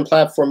In3 Nation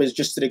platform is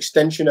just an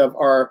extension of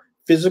our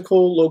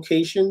physical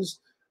locations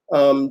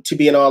to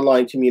be an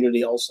online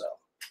community also.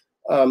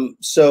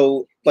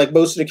 So like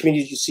most of the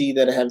communities you see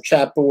that have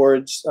chat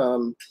boards,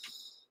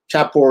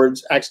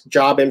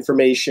 job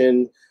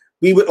information,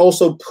 we would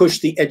also push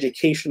the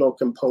educational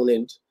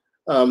component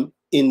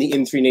in the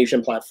In3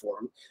 Nation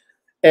platform.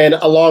 And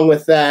along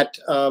with that,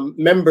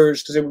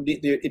 members, because it'd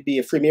be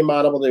a freemium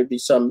model, there'd be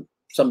some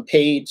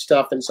paid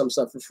stuff and some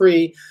stuff for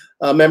free.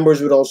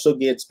 Members would also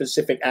get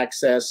specific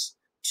access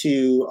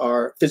to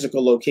our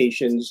physical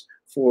locations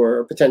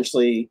for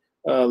potentially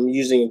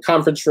using a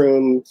conference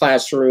room,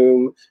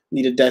 classroom,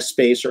 need a desk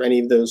space, or any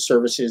of those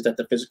services that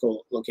the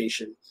physical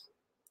location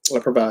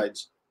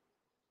provides.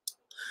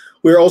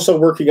 We're also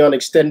working on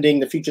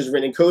extending the Futures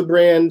Written in Code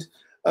brand.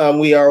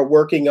 We are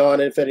working on,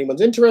 if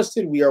anyone's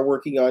interested, we are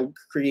working on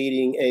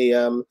creating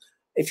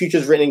a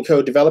Futures Written in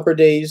Code Developer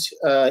Days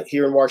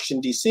here in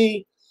Washington,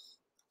 D.C.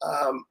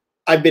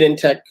 I've been in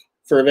tech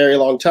for a very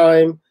long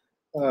time.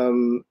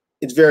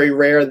 It's very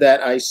rare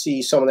that I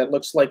see someone that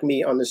looks like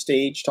me on the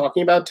stage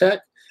talking about tech.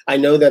 I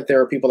know that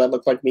there are people that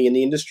look like me in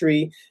the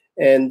industry,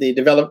 and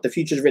the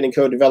Futures Written in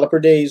Code Developer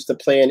Days, the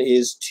plan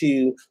is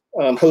to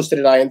host it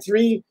at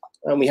IN3.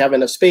 We have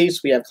enough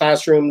space, we have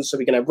classrooms, so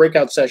we can have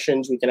breakout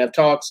sessions, we can have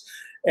talks.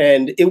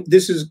 And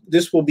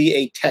this will be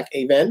a tech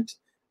event,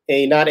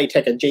 not a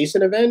tech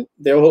adjacent event.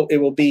 It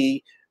will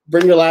be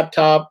bring your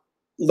laptop,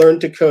 learn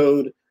to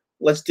code,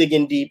 let's dig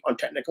in deep on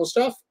technical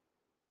stuff.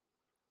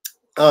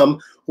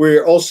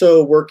 We're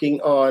also working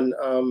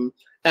on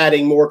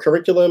adding more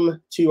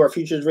curriculum to our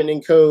Futures Written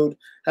in Code,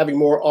 having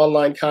more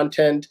online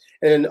content,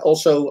 and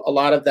also a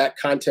lot of that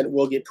content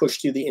will get pushed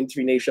to the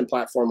In3 Nation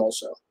platform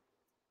also.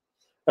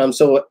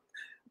 So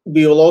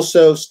we will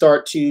also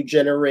start to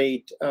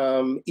generate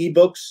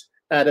ebooks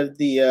out of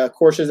the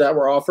courses that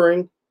we're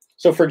offering.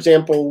 So for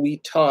example, we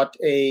taught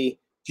a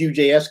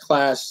Vue.js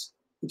class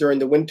during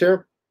the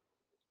winter.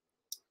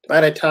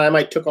 At a time,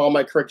 I took all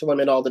my curriculum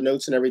and all the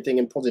notes and everything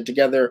and pulled it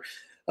together.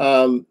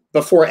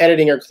 Before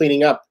editing or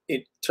cleaning up,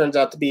 it turns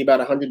out to be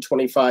about a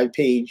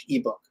 125-page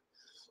ebook.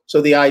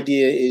 So the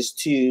idea is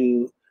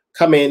to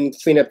come in,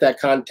 clean up that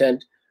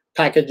content,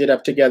 package it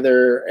up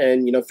together,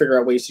 and figure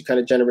out ways to kind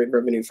of generate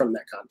revenue from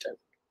that content.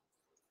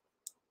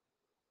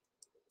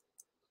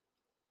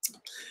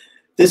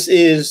 This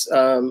is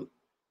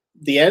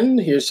the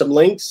end. Here's some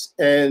links,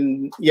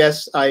 and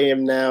yes, I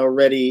am now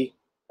ready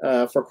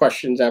for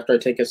questions after I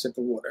take a sip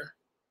of water.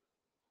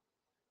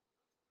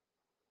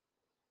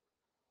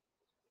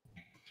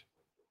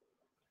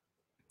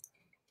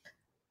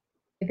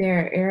 Hey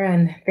there,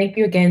 Aaron. Thank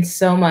you again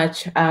so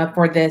much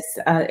for this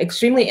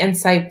extremely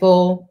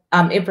insightful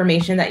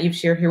information that you've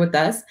shared here with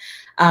us.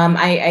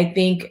 I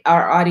think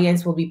our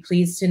audience will be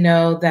pleased to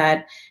know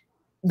that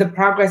the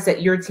progress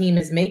that your team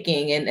is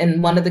making,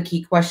 and one of the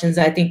key questions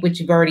I think which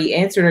you've already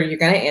answered or you're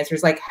going to answer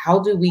is like, how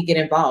do we get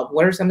involved?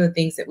 What are some of the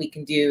things that we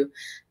can do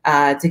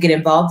to get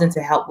involved and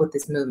to help with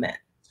this movement?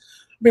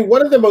 I mean,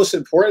 one of the most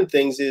important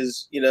things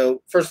is,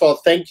 first of all,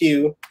 thank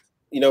you,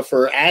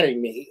 for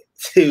adding me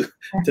to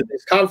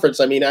this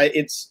conference. I mean,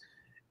 it's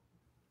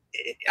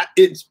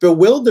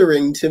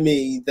bewildering to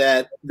me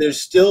that there's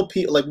still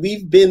people, like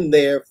we've been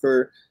there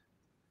for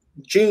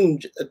June,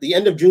 at the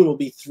end of June will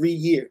be 3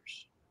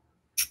 years.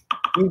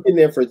 We've been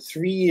there for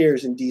 3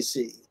 years in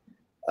DC.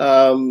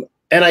 And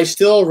I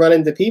still run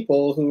into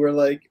people who are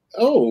like,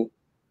 oh,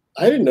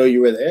 I didn't know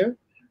you were there,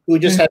 who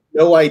just had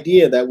no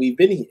idea that we've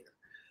been here.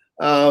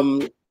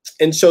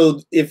 And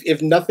so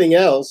if nothing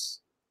else,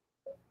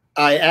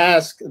 I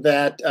ask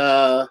that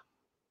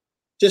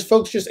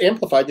folks just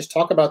amplify, just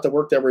talk about the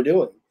work that we're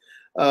doing.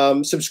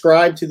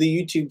 Subscribe to the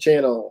YouTube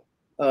channel.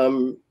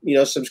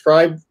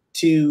 Subscribe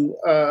to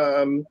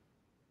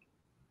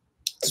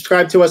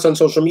Subscribe to us on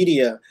social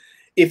media.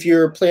 If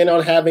you're planning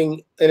on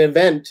having an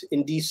event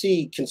in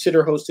DC,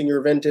 consider hosting your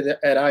event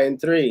at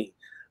In3.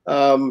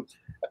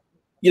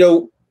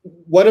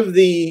 One of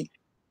the,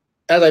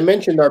 as I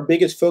mentioned, our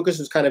biggest focus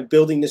is kind of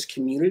building this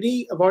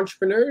community of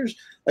entrepreneurs.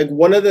 Like,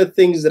 one of the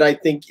things that I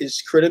think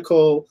is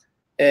critical,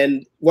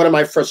 and one of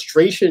my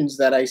frustrations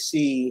that I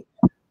see,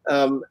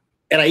 and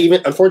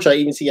unfortunately,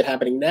 I even see it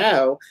happening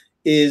now,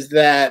 is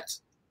that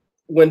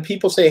when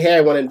people say, hey,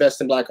 I want to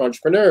invest in Black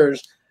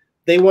entrepreneurs,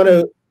 they want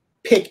to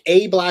pick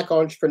a Black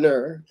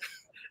entrepreneur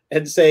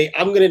and say,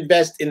 I'm going to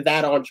invest in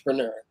that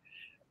entrepreneur.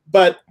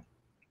 But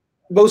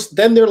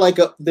then they're like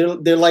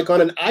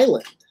on an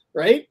island,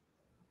 right?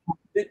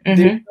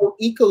 There's no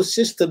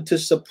ecosystem to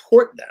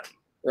support them,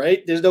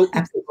 right? There's no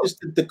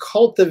ecosystem to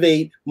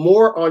cultivate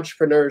more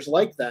entrepreneurs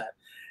like that.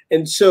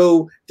 And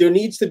so there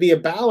needs to be a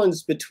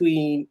balance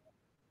between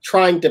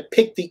trying to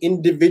pick the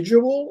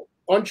individual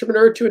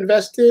entrepreneur to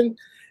invest in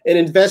and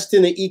invest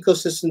in the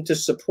ecosystem to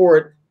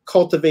support,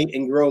 cultivate,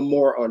 and grow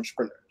more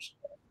entrepreneurs.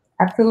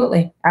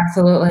 Absolutely.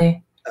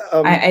 Absolutely.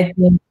 I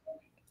think,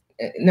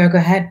 no, go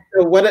ahead.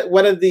 So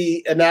one of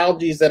the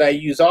analogies that I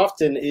use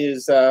often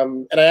is,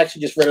 and I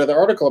actually just read another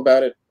article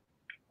about it,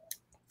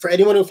 for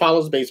anyone who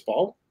follows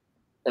baseball,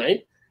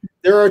 right?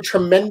 There are a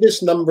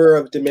tremendous number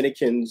of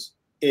Dominicans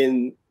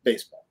in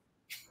baseball,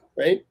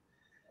 right?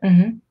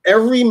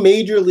 Every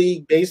Major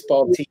League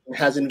Baseball team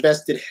has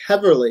invested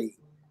heavily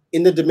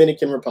in the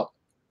Dominican Republic.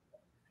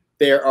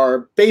 There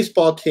are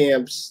baseball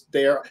camps.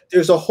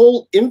 There's a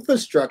whole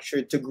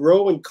infrastructure to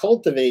grow and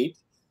cultivate,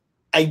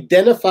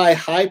 identify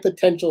high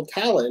potential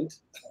talent,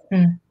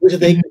 which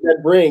they can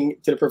then bring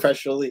to the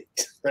professional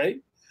leagues,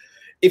 right?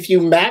 If you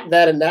map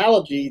that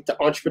analogy to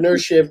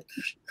entrepreneurship,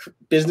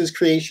 business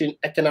creation,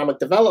 economic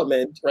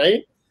development,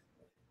 right?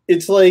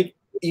 It's like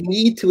you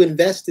need to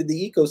invest in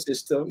the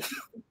ecosystem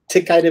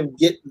to kind of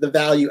get the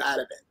value out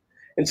of it.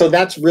 And so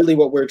that's really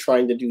what we're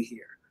trying to do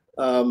here.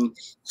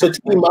 So to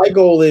me, my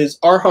goal is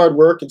our hard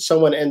work, and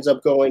someone ends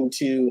up going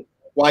to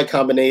Y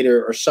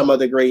Combinator or some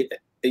other great,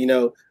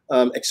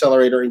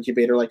 accelerator,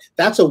 incubator, like,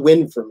 that's a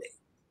win for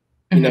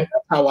me. That's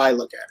how I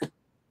look at it.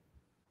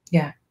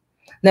 Yeah.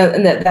 No,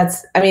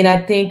 that's, I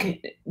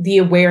think the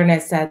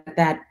awareness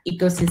that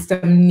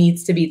ecosystem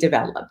needs to be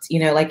developed,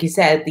 like you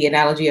said, the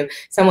analogy of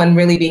someone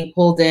really being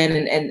pulled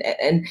in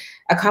and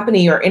a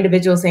company or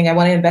individual saying, I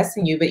want to invest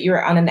in you, but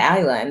you're on an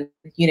island,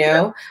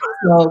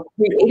 so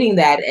creating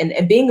that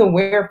and being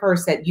aware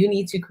first that you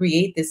need to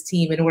create this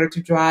team in order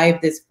to drive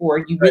this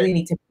forward. You really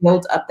need to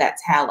build up that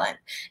talent.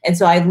 And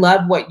so I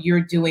love what you're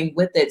doing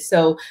with it.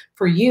 So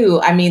for you,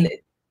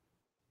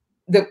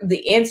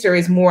 the answer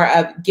is more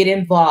of get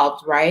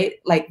involved, right?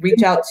 Like,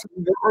 reach out to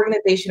your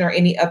organization or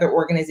any other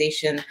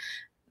organization.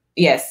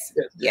 Yes.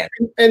 Yeah.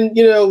 And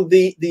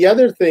the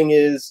other thing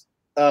is,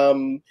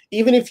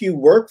 even if you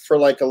work for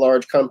like a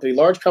large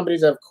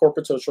companies have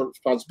corporate social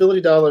responsibility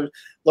dollars.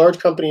 Large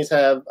companies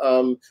have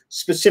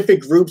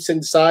specific groups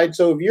inside.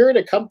 So if you're in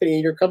a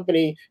company, your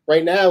company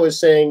right now is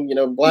saying,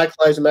 Black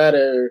Lives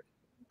Matter,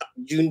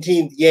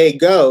 Juneteenth, yay,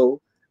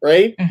 go,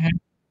 right?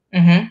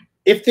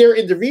 If they're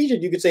in the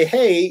region, you could say,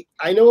 hey,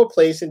 I know a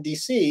place in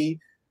DC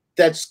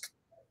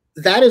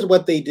that is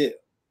what they do.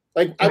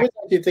 Like, I was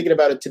actually thinking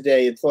about it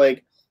today. It's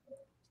like,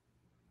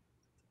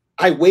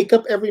 I wake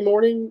up every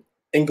morning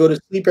and go to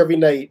sleep every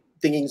night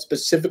thinking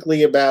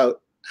specifically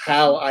about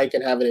how I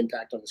can have an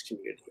impact on this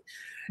community.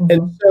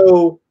 And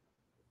so,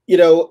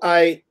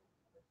 I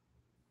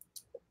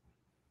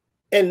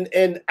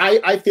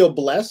feel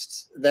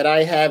blessed that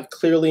I have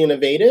Clearly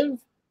Innovative,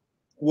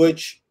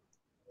 which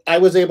I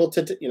was able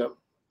to,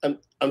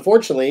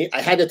 unfortunately,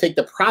 I had to take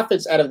the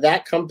profits out of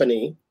that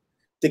company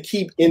to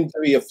keep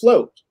In3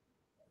 afloat,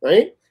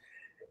 right?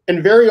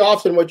 And very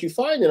often what you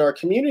find in our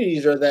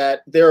communities are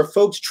that there are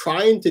folks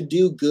trying to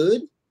do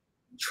good,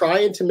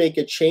 trying to make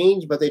a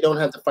change, but they don't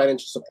have the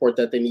financial support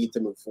that they need to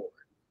move forward,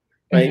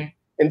 right?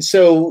 And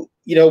so,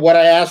 what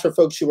I ask for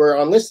folks who are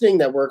on listening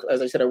that work,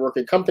 as I said, I work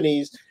at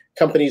companies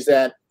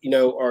that,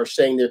 are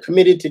saying they're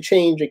committed to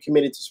change and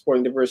committed to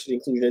supporting diversity,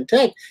 inclusion, and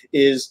tech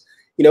is,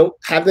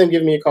 have them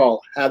give me a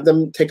call, have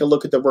them take a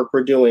look at the work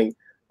we're doing.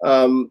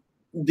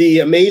 The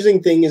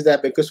amazing thing is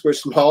that because we're a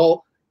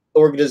small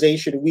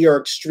organization, we are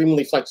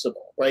extremely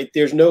flexible, right?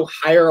 There's no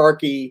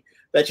hierarchy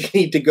that you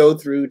need to go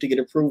through to get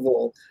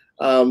approval.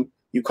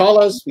 You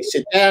call us, we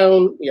sit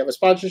down, we have a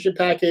sponsorship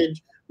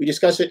package, we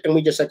discuss it, and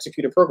we just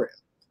execute a program.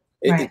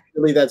 It's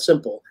really that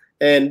simple.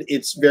 And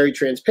it's very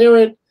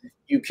transparent.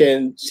 You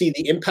can see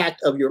the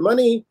impact of your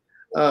money.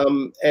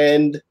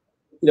 And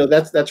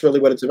that's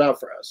really what it's about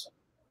for us.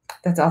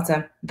 That's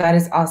awesome. That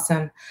is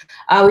awesome.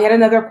 We had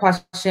another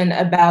question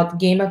about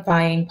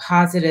gamifying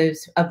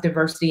positives of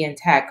diversity in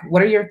tech.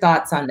 What are your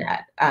thoughts on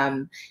that?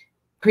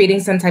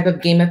 Creating some type of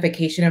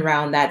gamification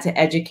around that to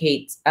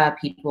educate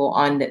people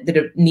on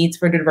the needs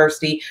for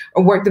diversity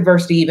or what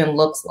diversity even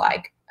looks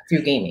like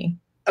through gaming.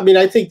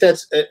 I think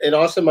that's an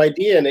awesome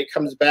idea. And it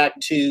comes back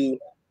to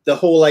the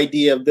whole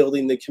idea of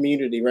building the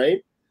community,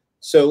 right?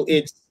 So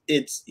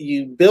it's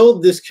you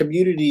build this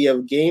community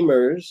of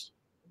gamers.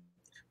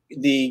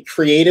 the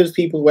creatives,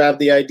 people who have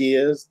the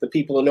ideas, the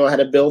people who know how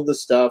to build the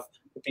stuff,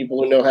 the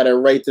people who know how to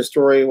write the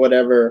story,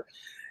 whatever,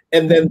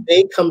 and then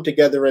they come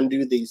together and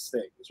do these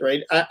things,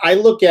 right? I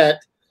look at,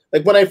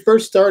 like, when I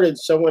first started,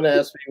 someone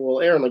asked me,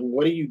 well, Aaron, like,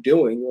 what are you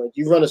doing? Like,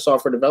 you run a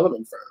software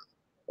development firm,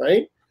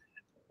 right?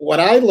 What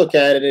I look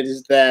at it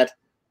is that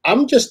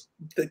I'm just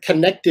the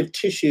connective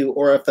tissue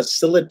or a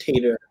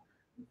facilitator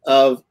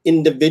of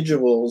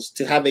individuals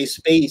to have a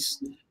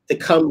space to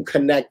come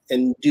connect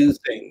and do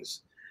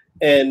things.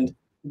 And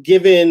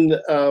given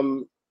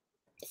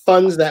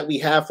funds that we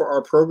have for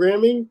our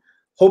programming,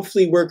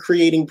 hopefully we're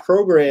creating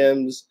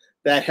programs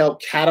that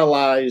help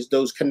catalyze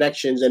those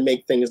connections and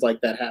make things like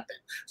that happen.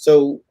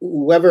 So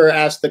whoever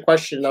asked the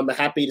question, I'm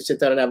happy to sit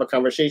down and have a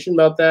conversation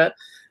about that.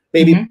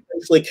 Maybe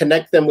potentially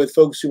connect them with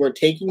folks who are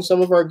taking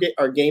some of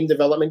our game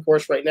development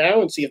course right now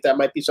and see if that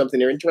might be something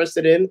they're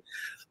interested in.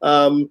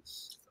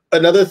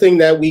 Another thing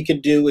that we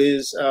could do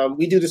is,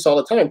 we do this all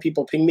the time.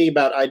 People ping me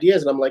about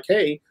ideas and I'm like,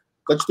 hey,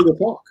 let's do a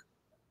talk.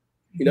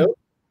 You know,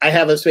 I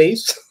have a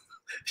space,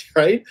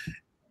 right?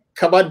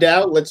 Come on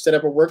down. Let's set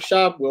up a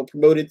workshop. We'll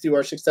promote it through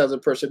our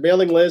 6,000 person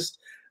mailing list.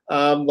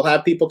 We'll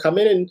have people come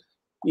in and,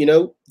 you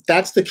know,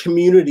 that's the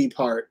community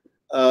part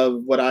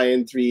of what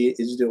In3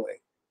 is doing.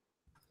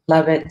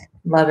 Love it.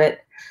 Love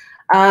it.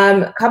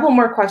 A couple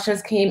more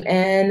questions came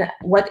in.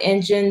 What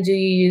engine do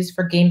you use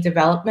for game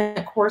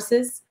development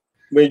courses?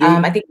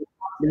 I think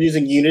we're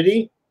using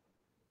Unity.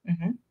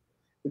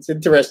 It's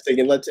interesting,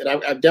 and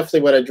I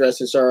definitely want to address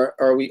this.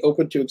 Are we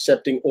open to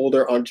accepting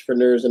older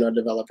entrepreneurs in our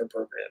developer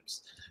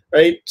programs?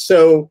 Right.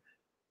 So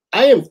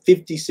I am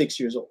 56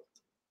 years old.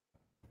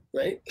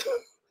 Right.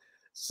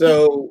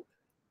 So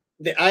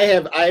I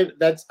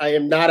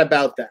am not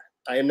about that.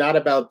 I am not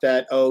about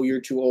that. Oh, you're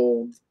too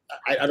old.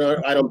 I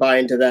don't buy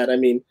into that. I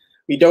mean,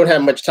 we don't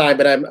have much time,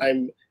 but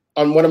I'm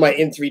on one of my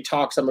In3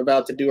 talks. I'm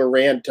about to do a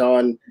rant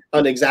on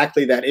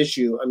exactly that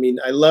issue. I mean,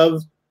 I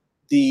love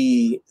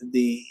the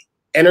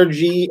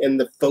energy and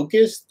the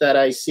focus that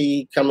I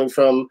see coming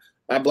from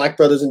my Black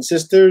brothers and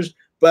sisters,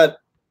 but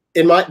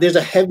there's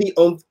a heavy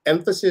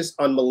emphasis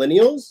on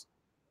millennials,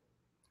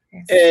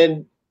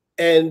 and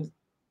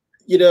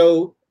you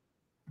know,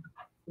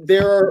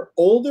 there are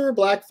older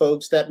Black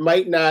folks that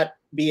might not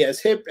be as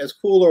hip, as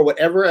cool, or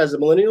whatever as the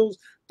millennials,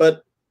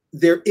 but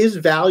there is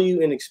value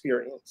in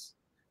experience.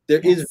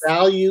 There is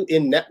value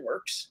in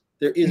networks.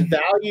 There is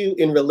value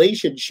in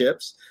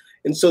relationships.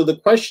 And so the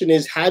question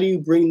is, how do you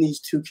bring these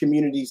two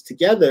communities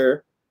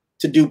together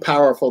to do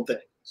powerful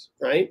things,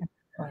 right?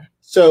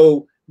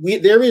 So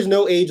there is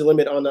no age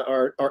limit on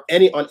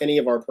any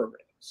of our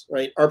programs,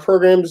 right? Our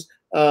programs,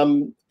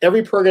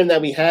 every program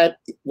that we had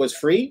was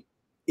free,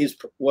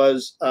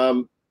 was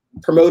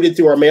promoted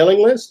through our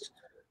mailing list.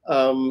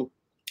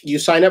 You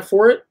sign up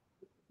for it,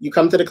 you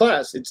come to the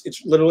class.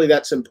 It's literally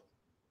that simple.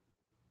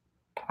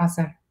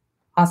 Awesome.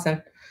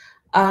 Awesome.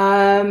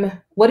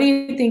 What do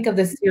you think of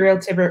the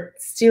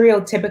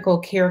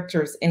stereotypical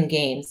characters in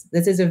games?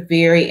 This is a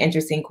very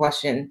interesting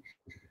question.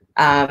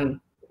 Do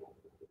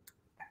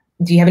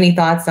you have any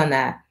thoughts on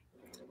that?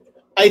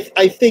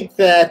 I think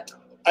that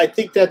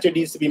there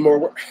needs to be more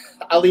work.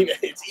 I'll leave it.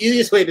 It's the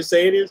easiest way to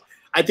say it is,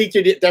 I think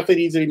there definitely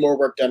needs to be more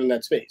work done in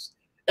that space.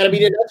 And I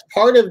mean, that's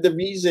part of the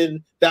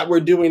reason that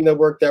we're doing the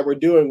work that we're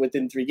doing with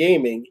In3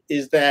 Gaming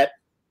is that.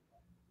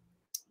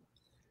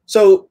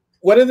 So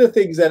one of the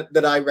things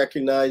that I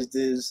recognized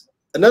is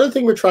another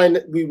thing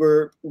we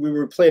were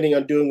planning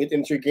on doing with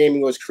In3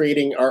 Gaming was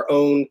creating our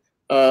own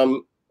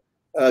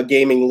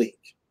gaming league,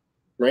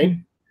 right?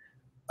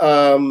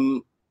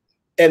 And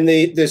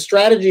the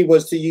strategy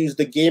was to use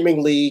the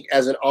gaming league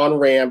as an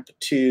on-ramp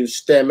to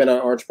STEM and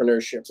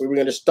entrepreneurship. We were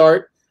going to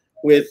start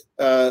with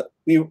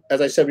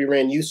as I said, we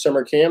ran youth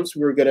summer camps.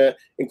 We were going to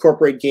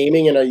incorporate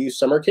gaming in our youth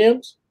summer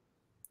camps,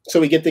 so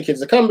we get the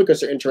kids to come because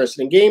they're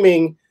interested in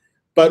gaming.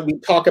 But we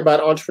talk about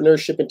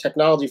entrepreneurship and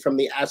technology from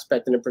the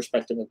aspect and the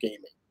perspective of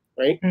gaming,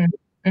 right?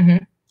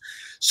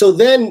 So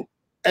then,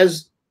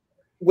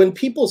 when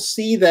people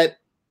see that,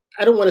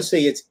 I don't want to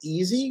say it's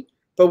easy,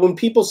 but when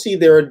people see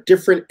there are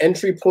different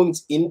entry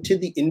points into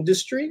the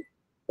industry,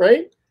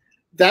 right?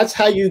 That's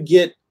how you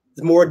get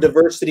more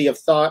diversity of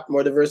thought,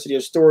 more diversity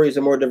of stories,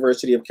 and more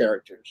diversity of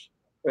characters,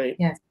 right?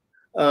 Yes.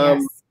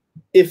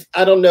 If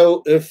I don't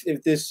know if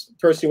this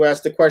person who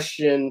asked the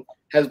question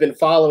has been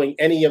following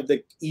any of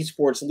the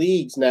esports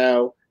leagues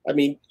now, I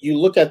mean, you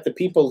look at the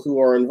people who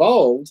are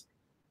involved,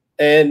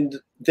 and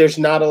there's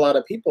not a lot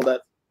of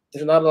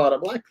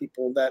Black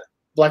people,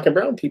 Black and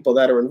brown people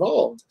that are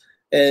involved,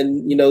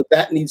 and you know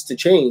that needs to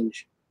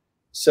change.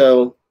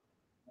 So,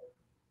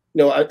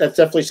 you know, that's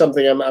definitely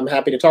something I'm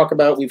happy to talk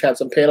about. We've had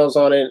some panels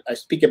on it. I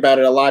speak about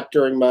it a lot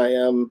during my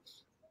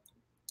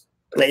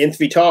my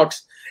In3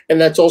 talks, and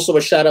that's also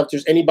a shout out. If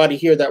there's anybody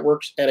here that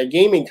works at a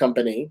gaming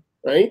company,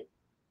 right?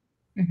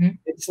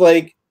 It's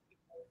like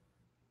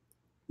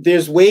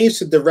there's ways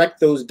to direct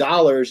those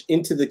dollars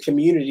into the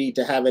community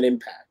to have an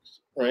impact,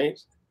 right?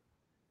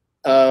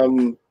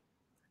 And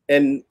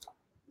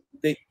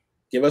they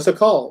give us a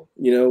call.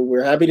 You know,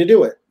 we're happy to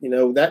do it. You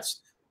know,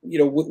 that's, you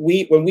know,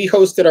 when we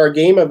hosted our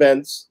game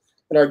events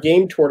in our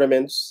game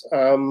tournaments,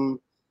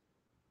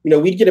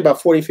 we'd get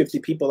about 40, 50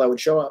 people that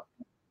would show up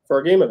for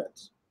our game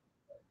events.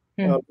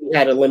 We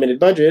had a limited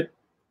budget.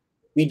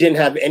 We didn't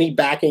have any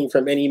backing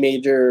from any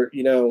major,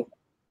 game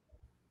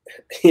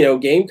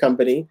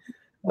company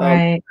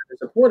to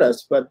support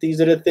us. But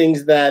these are the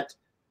things that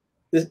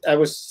I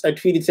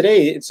tweeted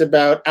today. It's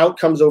about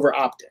outcomes over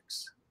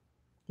optics.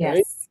 Yes.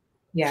 Right?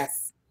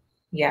 Yes.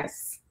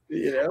 Yes.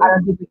 I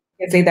don't think we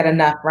can say that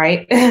enough,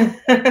 right?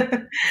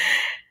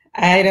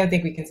 I don't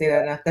think we can say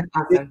that enough. That's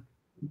awesome.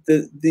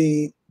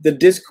 The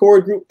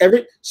Discord group,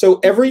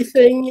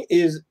 everything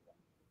is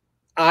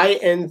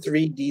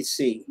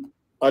In3DC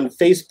on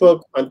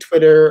Facebook, on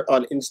Twitter,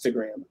 on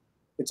Instagram.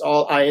 It's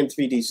all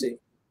In3DC.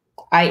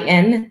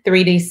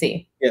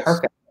 In3DC. Yes.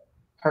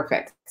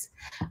 Perfect.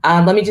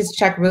 Let me just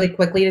check really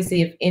quickly to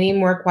see if any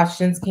more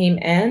questions came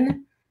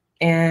in.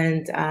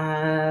 And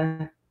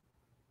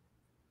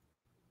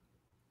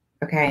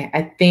okay,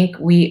 I think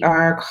we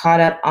are caught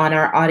up on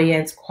our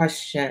audience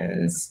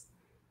questions.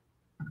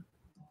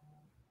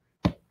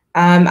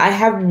 I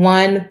have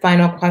one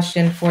final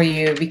question for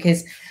you,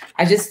 because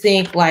I just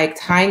think like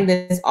tying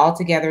this all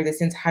together, this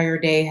entire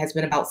day has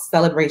been about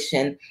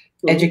celebration,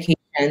 education,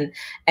 and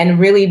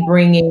really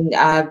bringing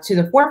to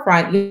the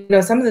forefront,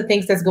 some of the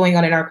things that's going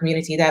on in our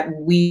community that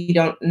we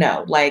don't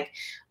know. Like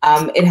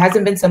it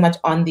hasn't been so much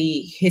on the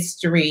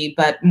history,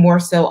 but more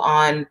so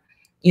on,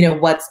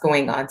 what's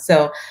going on.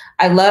 So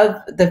I love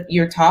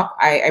your talk.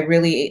 I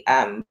really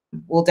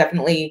will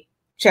definitely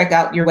check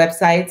out your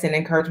websites and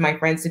encourage my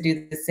friends to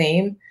do the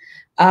same.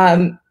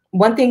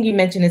 One thing you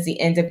mentioned is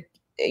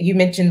you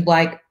mentioned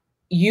like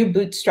you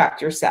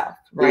bootstrapped yourself,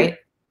 right?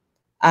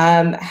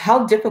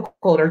 How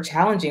difficult or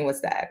challenging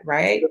was that,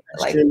 right?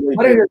 Like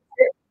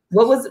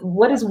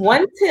what is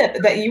one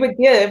tip that you would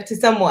give to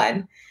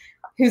someone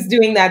who's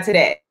doing that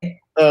today?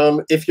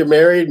 If you're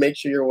married, make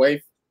sure your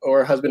wife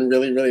or husband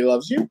really, really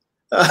loves you.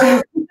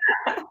 I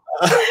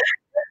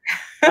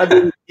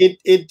mean,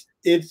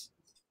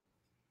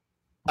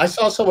 I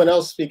saw someone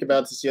else speak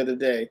about this the other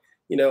day.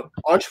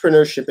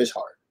 Entrepreneurship is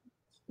hard.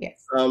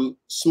 Yes.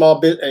 Small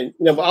business,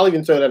 and I'll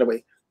even throw that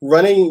away.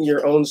 Running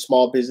your own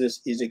small business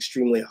is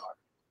extremely hard.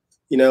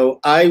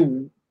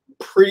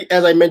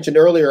 As I mentioned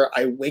earlier,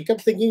 I wake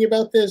up thinking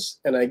about this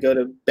and I go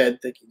to bed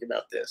thinking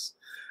about this.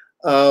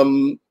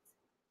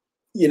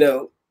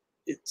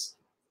 It's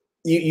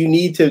you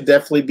need to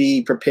definitely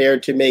be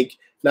prepared to make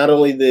not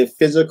only the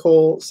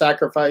physical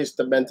sacrifice,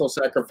 the mental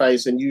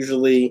sacrifice, and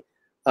usually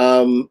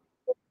a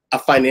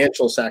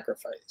financial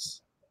sacrifice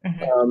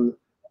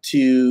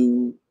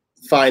to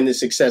find the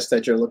success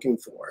that you're looking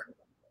for,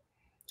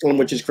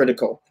 which is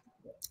critical.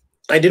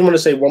 I did want to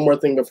say one more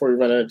thing before we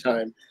run out of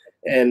time,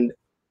 and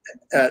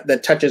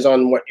that touches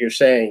on what you're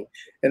saying,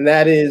 and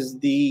that is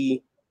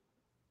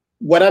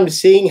what I'm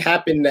seeing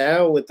happen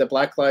now with the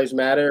Black Lives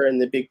Matter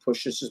and the big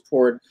push to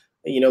support,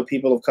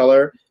 people of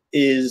color,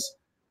 is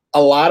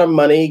a lot of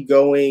money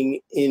going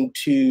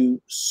into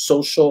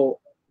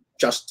social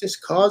justice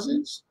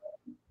causes,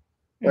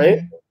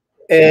 right?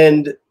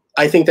 And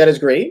I think that is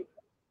great.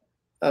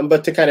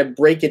 But to kind of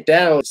break it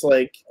down, it's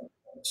like,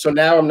 so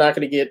now I'm not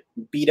going to get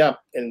beat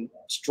up and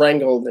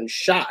strangled and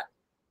shot,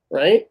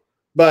 right?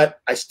 But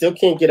I still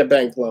can't get a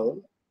bank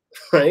loan,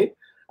 right?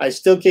 I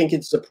still can't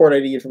get support I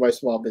need for my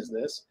small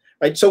business,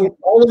 right? So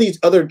all of these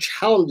other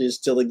challenges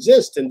still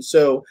exist. And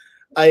so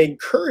I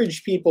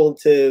encourage people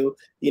to,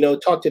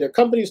 talk to their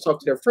companies, talk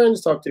to their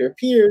friends, talk to their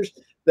peers,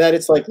 that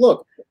it's like,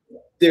 look,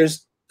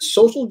 there's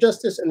social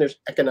justice and there's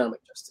economic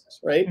justice,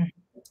 right?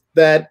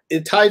 That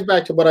it ties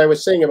back to what I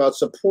was saying about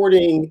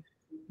supporting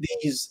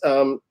these,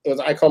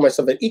 I call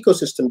myself an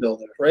ecosystem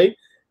builder, right?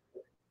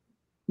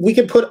 We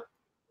can put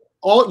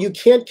you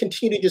can't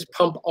continue to just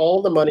pump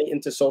all the money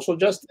into social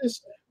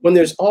justice when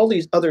there's all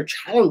these other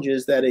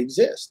challenges that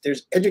exist.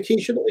 There's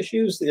educational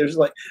issues. There's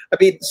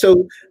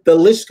so the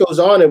list goes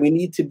on, and we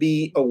need to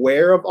be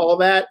aware of all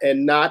that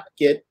and not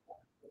get,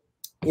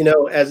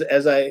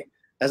 as I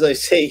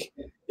say,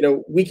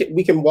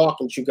 we can walk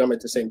and chew gum at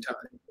the same time,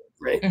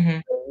 right?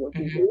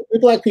 We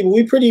Black people,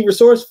 we're pretty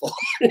resourceful,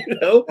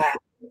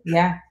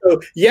 Yeah. So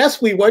yes,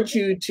 we want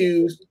you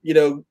to,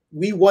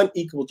 we want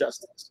equal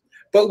justice.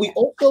 But we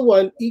also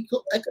want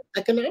equal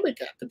economic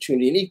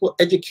opportunity, and equal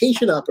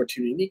education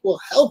opportunity, and equal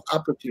health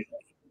opportunity,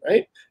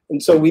 right?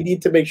 And so we need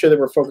to make sure that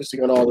we're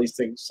focusing on all these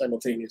things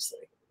simultaneously.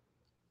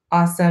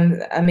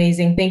 Awesome.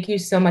 Amazing. Thank you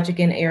so much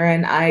again,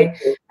 Aaron. I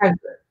have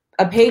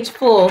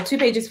two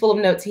pages full of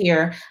notes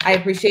here. I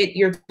appreciate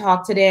your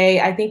talk today.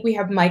 I think we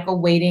have Michael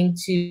waiting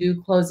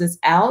to close this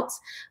out.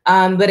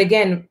 But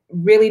again,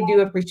 really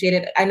do appreciate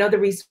it. I know the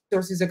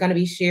resources are going to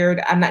be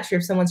shared. I'm not sure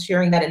if someone's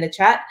sharing that in the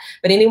chat,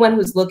 but anyone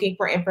who's looking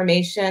for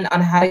information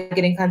on how to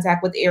get in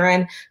contact with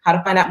Aaron, how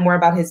to find out more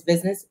about his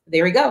business,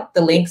 there we go.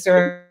 The links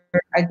are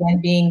again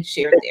being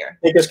shared there.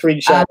 Take a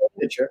screenshot of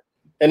the picture,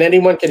 and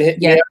anyone can hit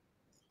me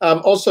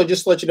up. Also,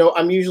 just to let you know,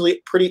 I'm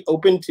usually pretty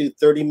open to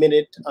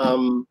 30-minute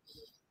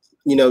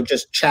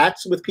just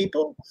chats with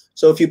people.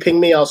 So if you ping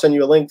me, I'll send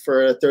you a link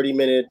for a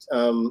 30-minute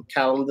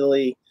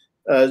Calendly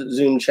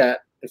Zoom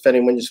chat if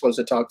anyone just wants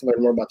to talk to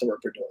learn more about the work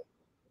we're doing.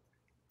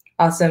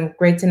 Awesome.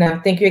 Great to know.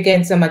 Thank you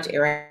again so much,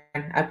 Aaron.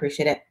 I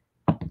appreciate it.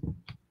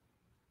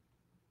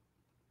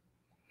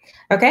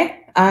 Okay.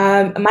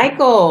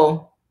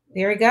 Michael,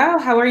 there we go.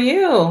 How are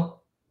you?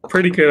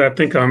 Pretty good. I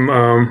think I'm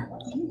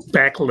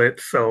backlit,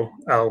 so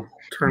I'll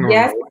turn on.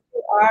 Yes,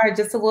 you are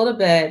just a little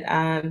bit.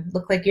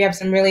 Look like you have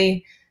some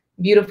really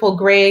beautiful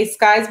gray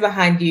skies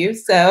behind you.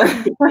 So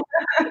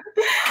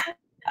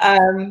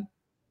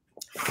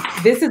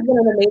this has been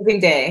an amazing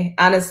day,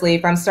 honestly,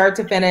 from start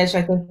to finish.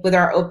 I think with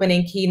our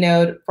opening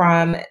keynote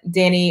from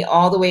Danny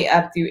all the way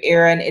up through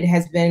Aaron, it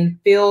has been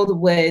filled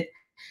with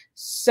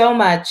so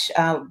much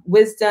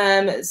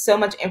wisdom, so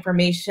much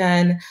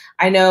information.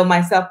 I know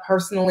myself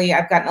personally,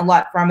 I've gotten a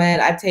lot from it.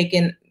 I've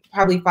taken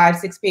probably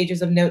 5-6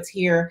 pages of notes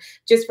here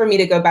just for me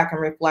to go back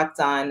and reflect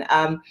on.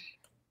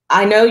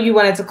 I know you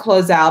wanted to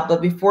close out,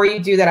 but before you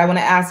do that, I want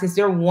to ask, is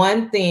there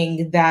one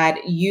thing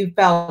that you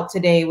felt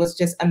today was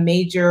just a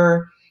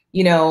major,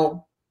 you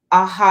know,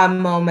 aha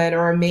moment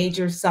or a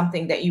major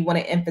something that you want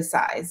to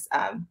emphasize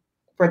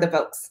for the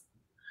folks?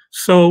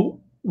 So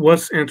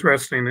what's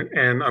interesting,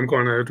 and I'm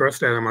going to address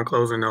that in my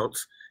closing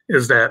notes,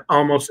 is that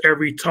almost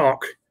every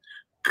talk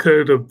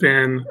could have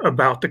been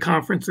about the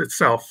conference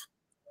itself.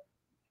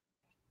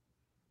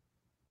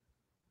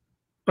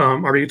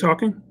 Are you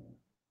talking?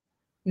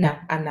 No,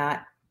 I'm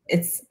not.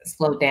 It's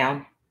slowed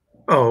down.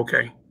 Oh,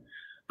 okay.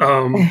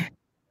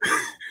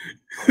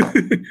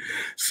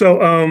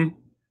 So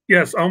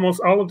yes,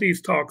 almost all of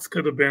these talks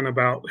could have been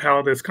about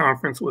how this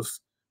conference was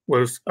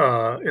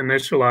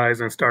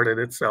initialized and started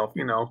itself,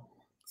 you know,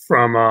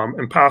 from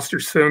imposter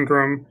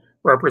syndrome,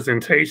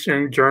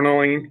 representation,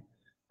 journaling,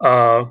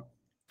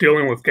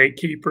 dealing with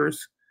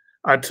gatekeepers.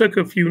 I took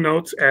a few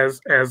notes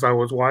as I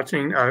was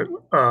watching. I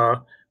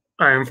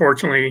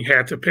unfortunately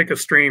had to pick a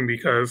stream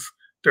because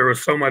there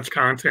was so much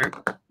content.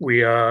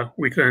 We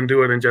couldn't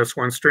do it in just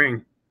one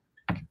stream.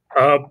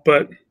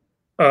 But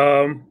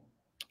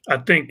I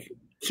think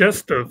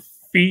just the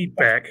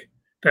feedback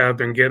that I've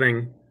been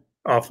getting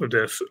off of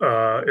this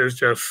is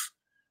just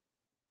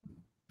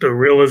the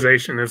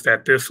realization is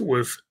that this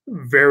was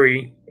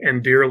very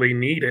and dearly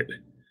needed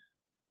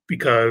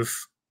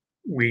because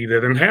we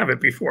didn't have it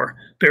before.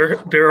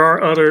 There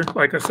are other,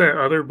 like I said,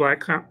 other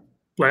Black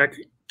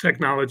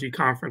technology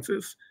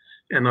conferences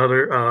and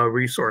other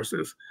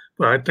resources.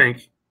 But I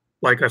think,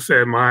 like I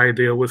said, my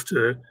idea was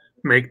to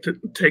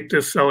take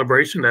this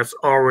celebration that's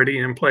already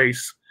in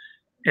place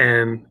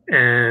and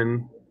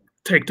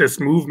take this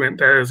movement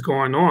that is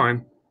going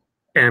on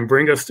and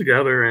bring us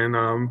together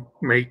and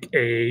make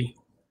a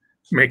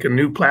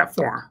new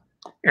platform.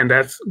 And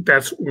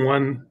that's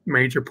one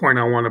major point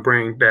I want to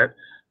bring, that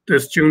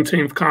this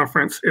Juneteenth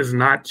conference is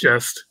not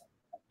just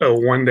a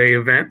one-day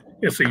event.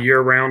 It's a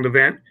year-round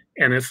event,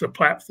 and it's a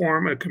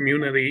platform, a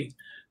community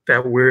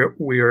that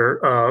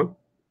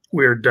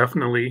we're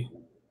definitely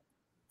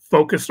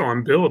focused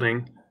on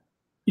building.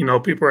 You know,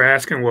 people are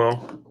asking, well,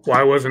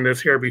 why wasn't this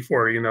here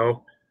before? You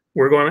know,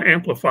 we're going to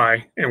amplify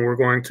and we're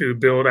going to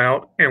build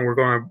out and we're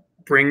going to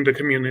bring the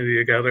community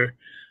together.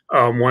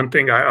 One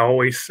thing I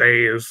always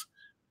say is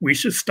we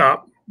should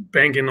stop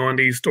banging on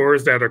these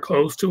doors that are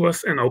closed to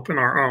us and open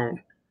our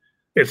own.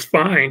 It's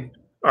fine.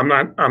 I'm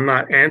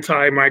not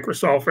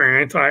anti-Microsoft or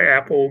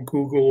anti-Apple,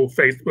 Google,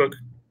 Facebook.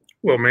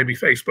 Well, maybe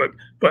Facebook,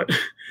 but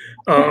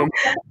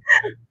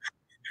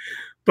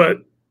but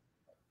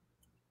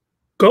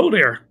go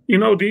there. You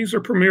know, these are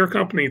premier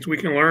companies. We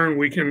can learn.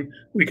 We can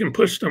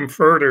push them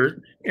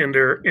further in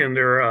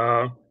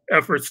their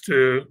efforts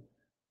to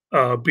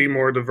be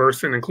more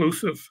diverse and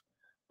inclusive.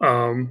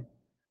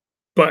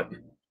 But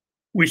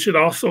we should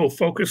also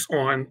focus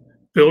on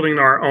building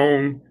our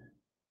own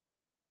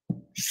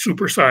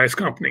supersized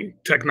company,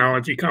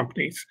 technology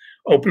companies,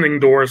 opening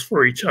doors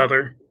for each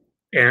other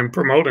and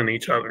promoting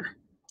each other.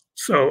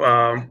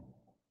 So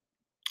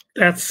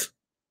that's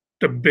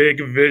the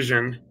big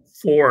vision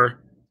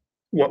for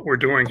what we're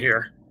doing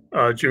here.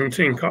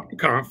 Juneteenth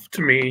Conf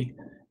to me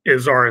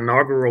is our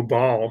inaugural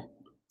ball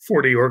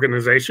for the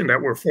organization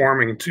that we're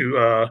forming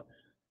to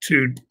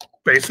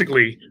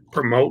basically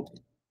promote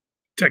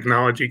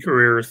technology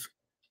careers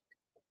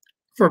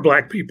for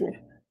Black people.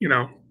 You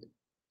know,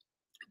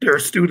 there are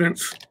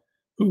students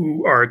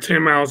who are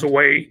 10 miles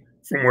away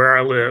from where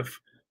I live.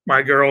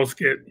 My girls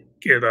get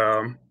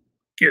to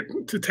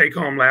take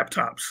home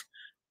laptops.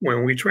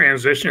 When we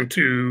transition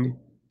to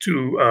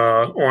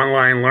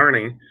online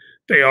learning,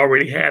 they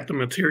already had the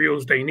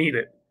materials they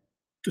needed.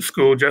 The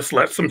school just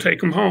lets them take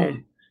them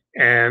home.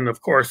 And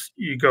of course,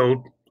 you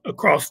go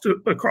across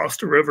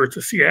the river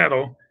to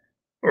Seattle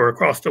or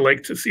across the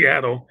lake to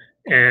Seattle,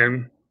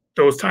 and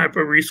those type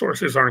of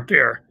resources aren't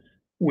there.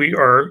 We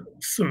are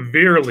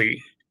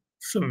severely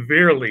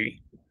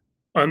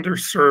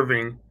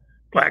underserving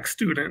Black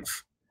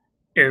students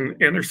in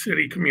inner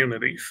city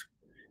communities.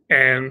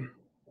 And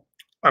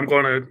I'm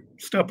going to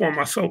step on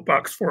my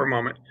soapbox for a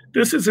moment.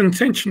 This is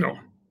intentional.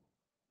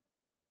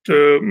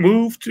 The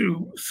move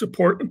to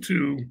supporting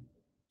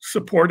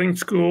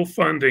school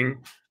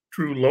funding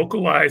through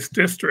localized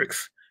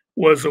districts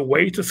was a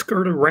way to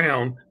skirt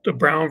around the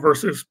Brown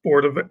versus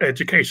Board of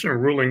Education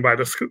ruling by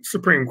the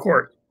Supreme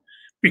Court,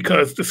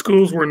 because the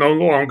schools were no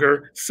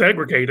longer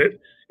segregated.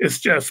 It's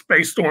just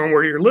based on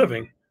where you're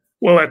living.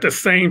 Well, at the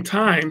same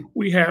time,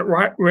 we had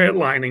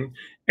redlining,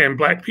 and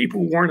Black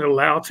people weren't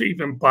allowed to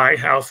even buy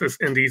houses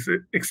in these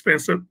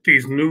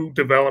these new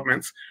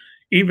developments.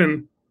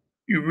 Even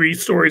you read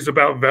stories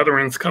about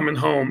veterans coming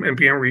home and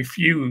being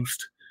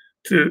refused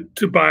to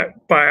buy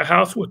a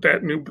house with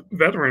that new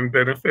veteran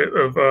benefit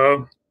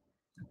of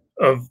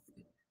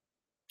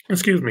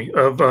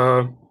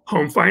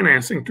home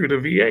financing through the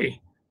VA.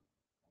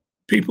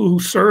 People who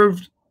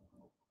served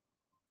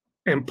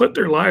and put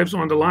their lives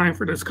on the line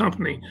for this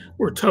company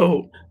were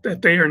told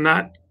that they are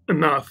not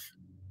enough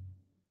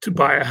to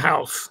buy a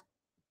house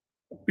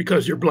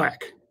because you're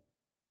Black.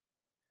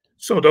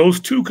 So those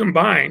two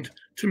combined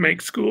to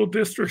make school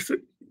districts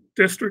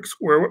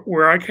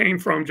where I came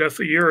from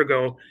just a year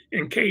ago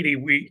in Katy,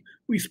 we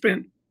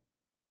spent,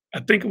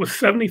 I think it was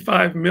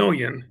 $75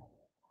 million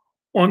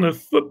on a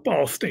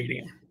football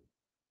stadium.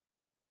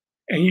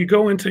 And you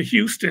go into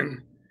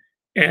Houston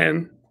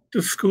and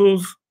the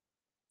schools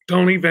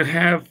don't even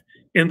have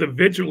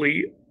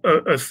individually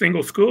a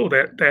single school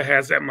that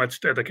has that much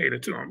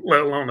dedicated to them,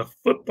 let alone a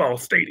football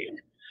stadium.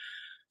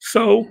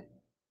 So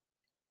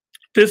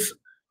this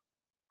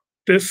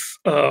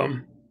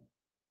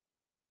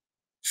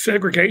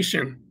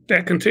segregation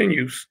that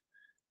continues.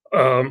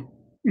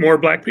 More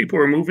Black people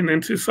are moving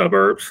into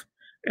suburbs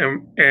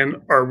and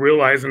are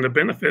realizing the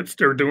benefits.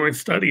 They're doing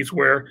studies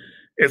where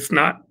it's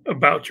not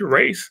about your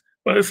race,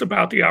 but it's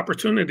about the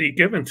opportunity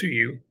given to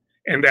you.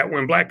 And that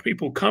when Black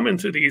people come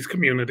into these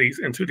communities,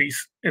 into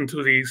these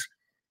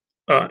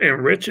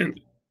enriching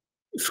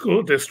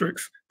school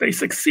districts, they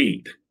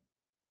succeed.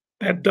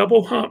 That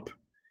double hump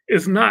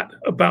is not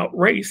about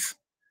race.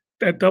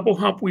 That double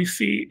hump we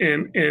see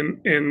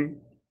in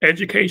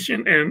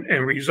education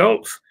and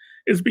results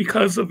is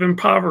because of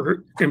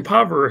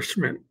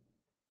impoverishment.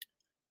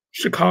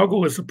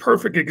 Chicago is a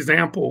perfect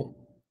example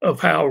of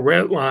how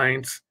red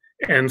lines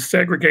and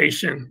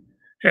segregation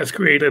has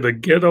created a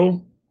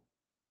ghettoized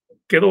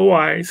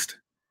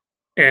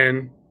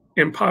and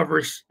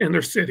impoverished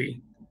inner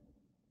city.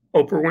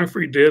 Oprah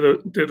Winfrey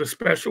did a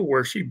special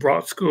where she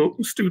brought school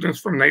students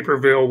from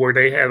Naperville, where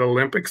they had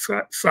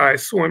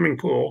Olympic-sized swimming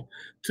pool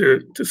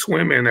to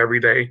swim in every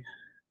day,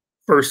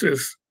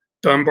 versus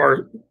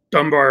Dunbar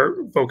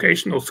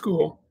Vocational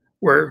School,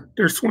 where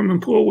their swimming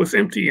pool was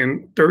empty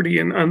and dirty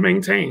and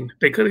unmaintained.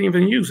 They couldn't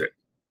even use it.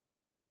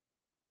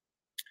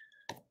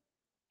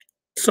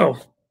 So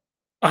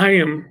I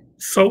am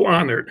so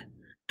honored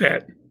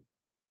that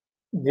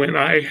when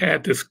I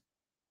had this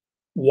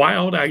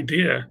wild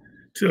idea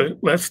to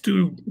let's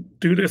do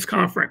this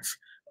conference,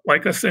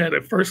 like I said,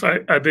 at first I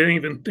didn't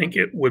even think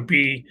it would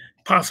be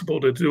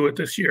possible to do it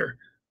this year,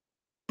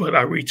 but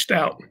I reached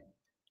out.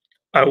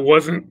 I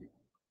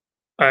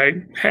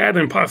had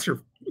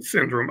imposter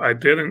syndrome. I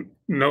didn't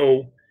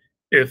know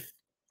if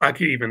I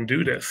could even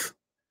do this,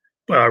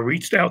 but I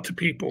reached out to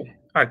people.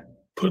 I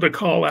put a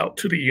call out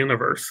to the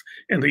universe,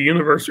 and the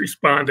universe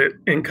responded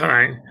in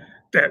kind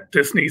that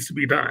this needs to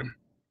be done.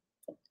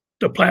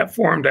 The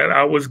platform that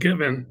I was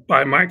given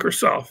by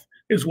Microsoft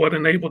is what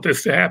enabled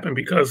this to happen,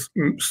 because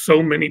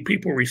so many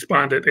people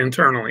responded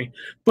internally.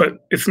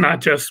 But it's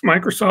not just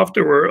Microsoft.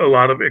 There were a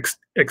lot of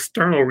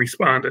external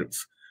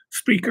respondents,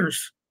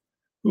 speakers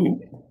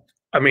who,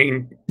 I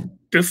mean,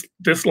 this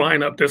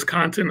lineup, this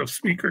content of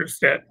speakers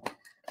that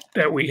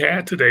we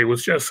had today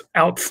was just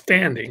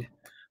outstanding.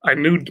 I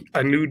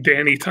knew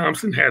Danny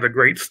Thompson had a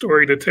great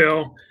story to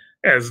tell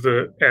as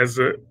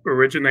the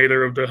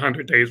originator of the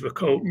 100 Days with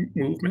Code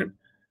movement,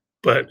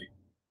 but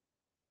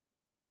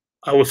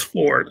I was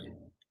floored.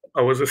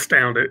 I was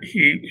astounded.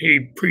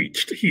 He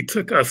preached. He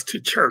took us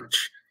to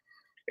church.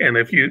 And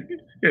if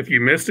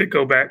you missed it,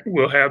 go back.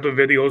 We'll have the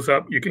videos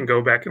up. You can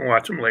go back and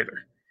watch them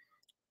later.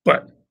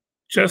 But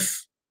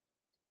just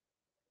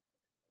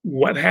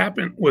what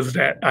happened was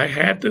that I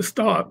had this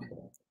thought,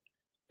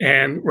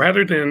 and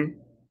rather than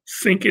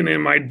sinking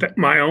in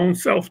my own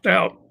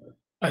self-doubt,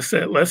 I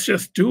said, let's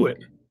just do it.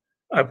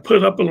 I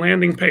put up a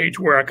landing page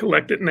where I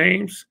collected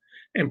names,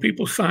 and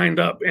people signed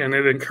up, and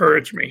it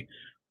encouraged me.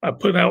 I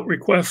put out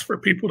requests for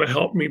people to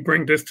help me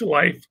bring this to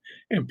life,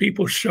 and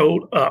people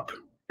showed up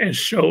and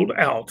showed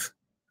out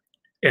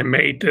and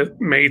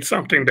made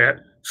something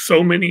that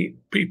so many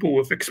people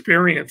with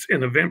experience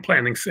in event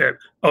planning said,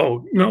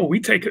 oh, no, we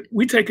take a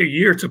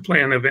year to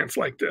plan events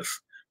like this.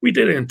 We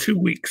did it in 2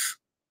 weeks,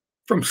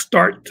 from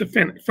start to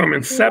finish, from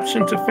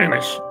inception to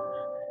finish.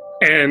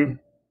 And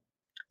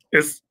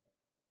this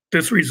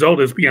result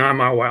is beyond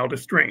my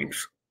wildest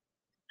dreams.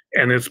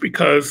 And it's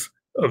because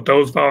of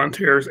those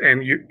volunteers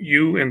and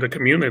you in the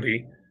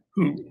community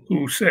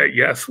who said,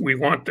 yes, we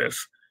want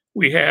this.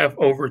 We have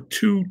over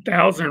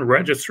 2,000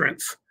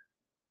 registrants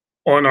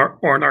on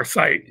our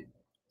site,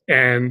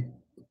 and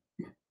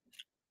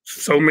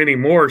so many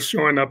more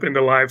showing up in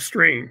the live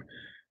stream.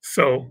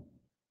 So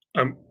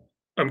I'm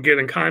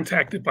getting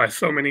contacted by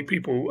so many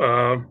people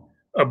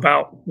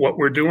about what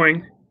we're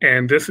doing,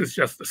 and this is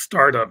just the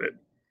start of it.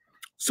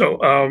 So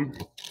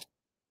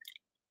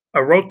I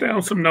wrote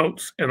down some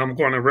notes, and I'm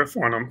going to riff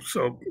on them.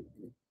 So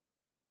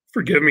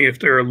forgive me if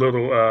they're a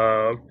little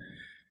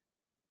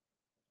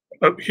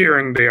up here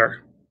and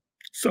there.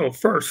 So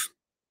first,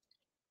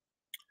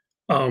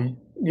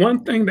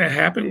 one thing that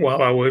happened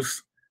while I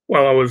was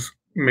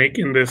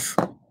making this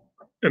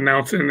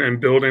announcement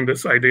and building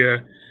this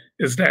idea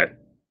is that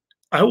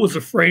I was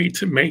afraid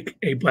to make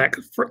a Black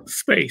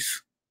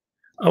space.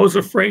 I was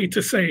afraid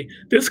to say,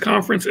 this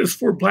conference is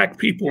for Black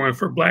people and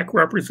for Black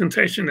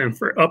representation and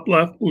for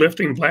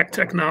uplifting Black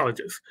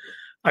technologists.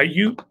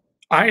 I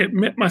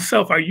admit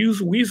myself, I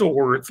use weasel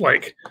words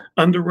like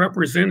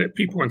underrepresented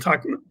people in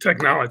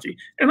technology.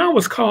 And I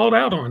was called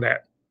out on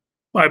that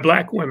by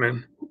Black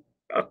women.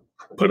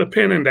 Put a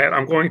pin in that.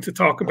 I'm going to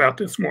talk about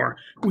this more.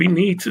 We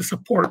need to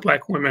support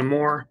Black women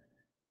more.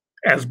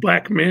 As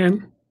Black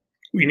men,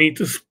 we need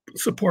to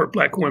support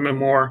Black women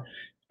more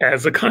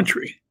as a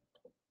country.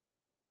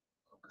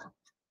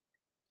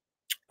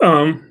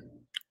 I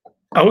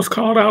was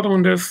called out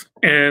on this,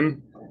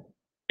 and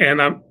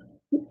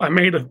I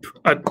made a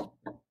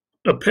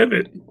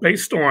pivot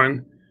based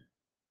on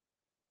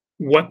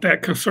what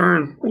that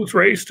concern was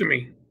raised to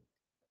me.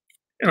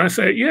 And I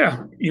said,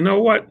 yeah, you know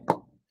what?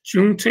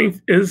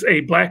 Juneteenth is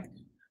a Black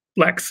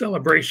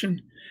celebration,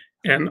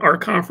 and our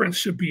conference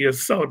should be a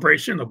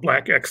celebration of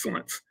Black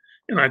excellence.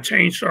 And I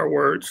changed our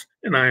words,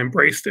 and I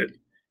embraced it.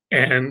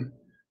 And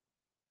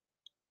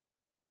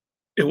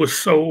it was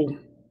so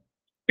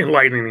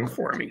enlightening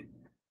for me.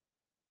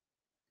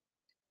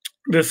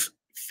 This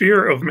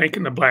fear of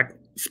making a Black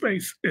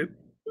space, it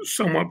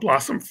somewhat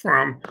blossomed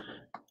from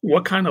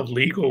what kind of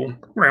legal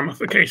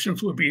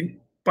ramifications would be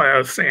by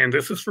us saying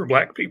this is for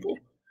Black people.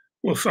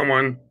 Will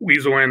someone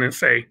weasel in and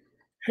say,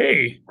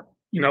 hey,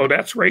 you know,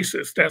 that's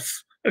racist.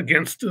 That's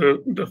against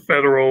the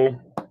federal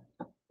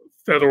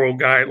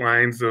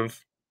guidelines of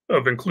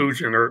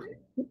inclusion, or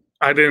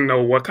I didn't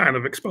know what kind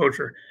of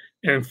exposure.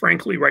 And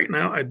frankly, right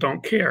now, I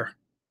don't care,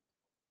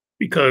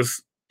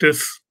 because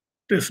this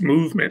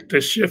movement,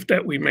 this shift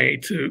that we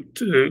made to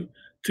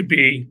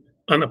be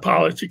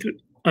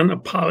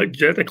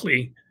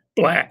unapologetically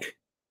Black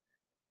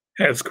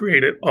has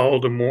created all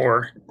the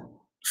more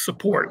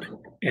support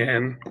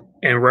and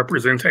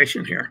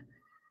representation here.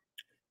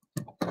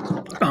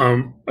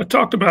 I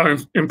talked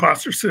about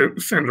imposter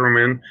syndrome,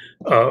 and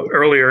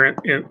earlier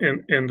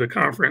in the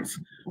conference,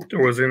 there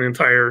was an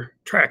entire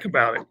track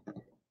about it.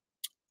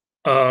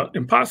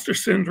 Imposter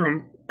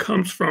syndrome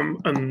comes from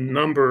a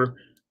number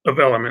of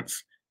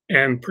elements,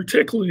 and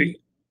particularly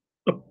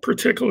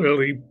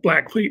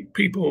Black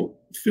people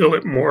feel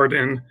it more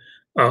than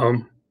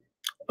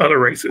other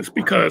races,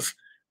 because,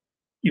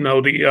 you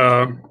know, the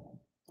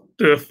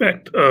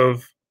effect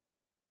of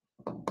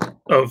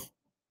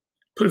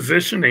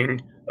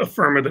positioning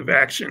affirmative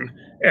action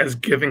as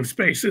giving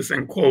spaces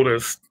and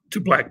quotas to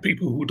Black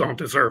people who don't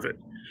deserve it.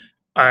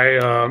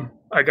 I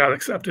got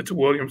accepted to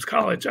Williams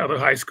College out of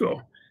high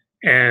school,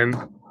 and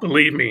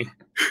believe me,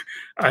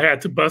 I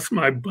had to bust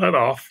my butt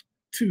off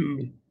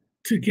to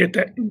get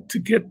that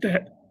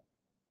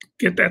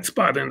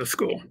spot in the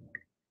school.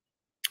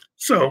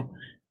 So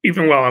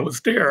even while I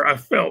was there, I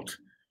felt,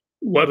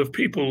 what if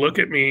people look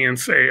at me and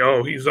say,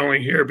 oh, he's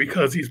only here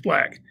because he's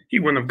Black? He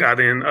wouldn't have got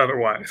in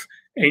otherwise.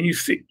 And you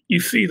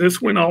see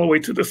this went all the way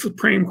to the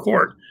Supreme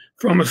Court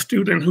from a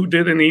student who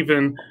didn't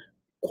even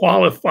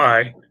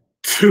qualify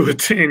to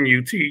attend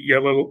UT,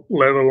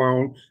 let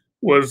alone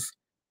was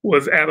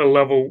at a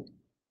level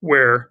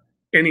where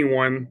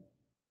anyone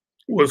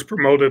was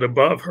promoted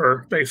above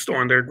her based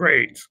on their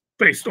grades,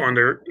 based on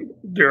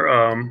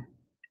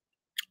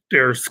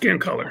their skin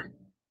color.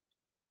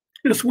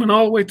 This went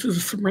all the way to the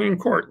Supreme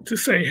Court to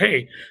say,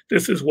 hey,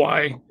 this is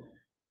why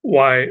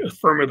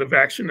affirmative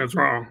action is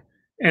wrong.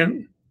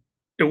 And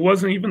it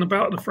wasn't even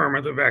about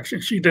affirmative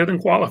action. She didn't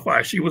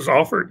qualify. She was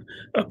offered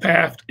a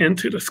path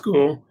into the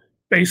school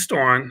based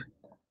on,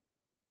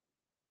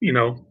 you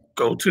know,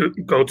 go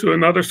to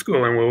another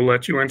school and we'll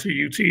let you into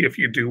UT if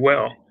you do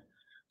well.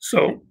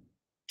 So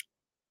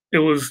it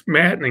was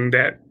maddening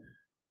that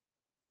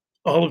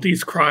all of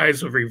these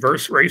cries of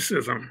reverse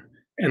racism,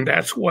 and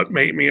that's what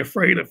made me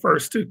afraid at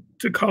first to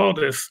call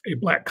this a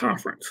Black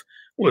conference,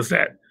 was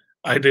that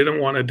I didn't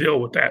want to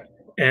deal with that.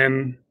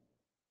 And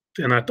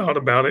then I thought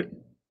about it.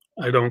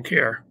 I don't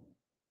care,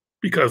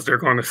 because they're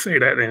going to say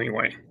that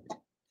anyway.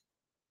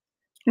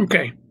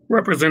 Okay,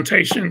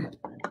 representation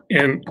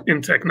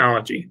in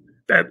technology.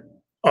 That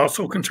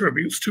also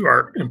contributes to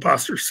our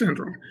imposter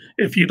syndrome.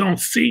 If you don't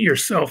see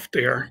yourself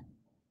there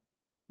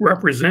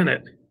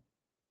represented,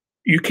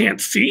 you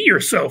can't see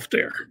yourself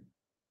there.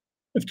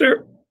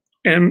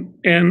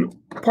 And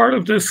part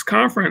of this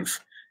conference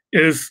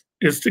is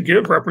to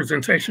give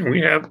representation.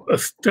 We have a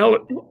stellar,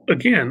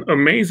 again,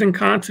 amazing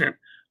content,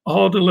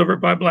 all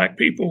delivered by Black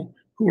people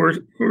who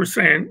are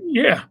saying,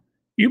 yeah,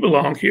 you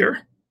belong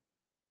here.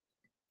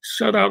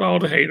 Shut out all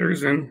the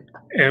haters and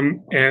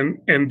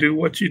do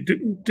what you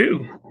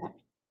do.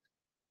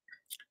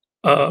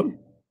 I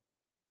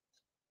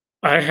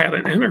had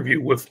an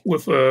interview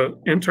with an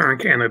intern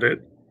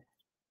candidate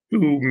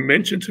who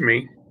mentioned to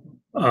me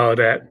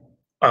that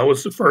I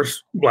was the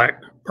first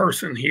Black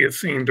person he had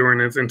seen during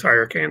his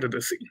entire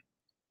candidacy.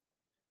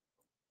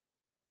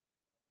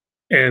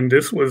 And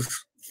this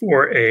was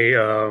for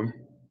an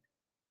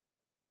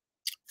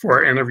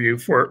interview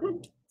for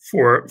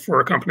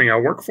a company I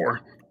work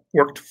for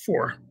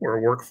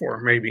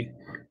maybe.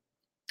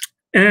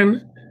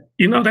 And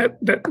you know,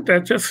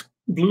 that just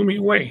blew me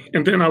away.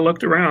 And then I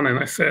looked around and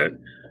I said,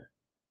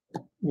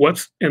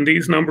 and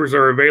these numbers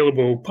are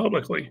available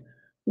publicly.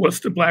 What's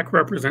the Black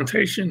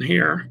representation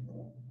here?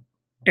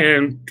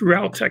 And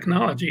throughout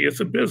technology, it's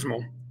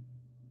abysmal.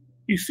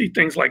 You see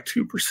things like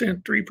 2%,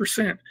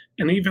 3%,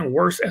 and even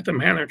worse at the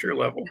manager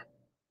level.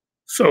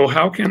 So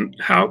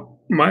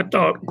my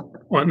thought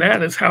on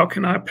that is, how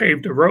can I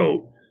pave the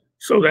road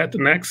so that the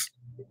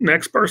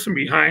next person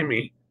behind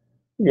me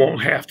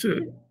won't have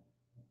to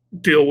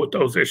deal with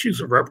those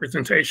issues of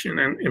representation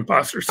and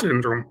imposter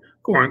syndrome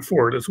going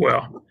forward as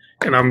well.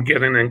 And I'm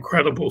getting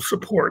incredible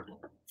support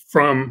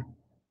from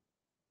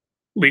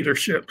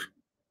leadership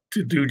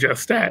to do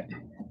just that.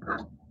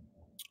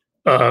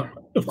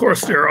 Of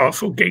course, there are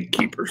also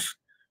gatekeepers.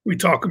 We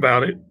talk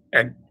about it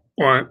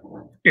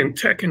in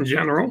tech in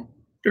general.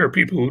 There are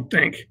people who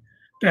think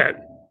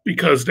that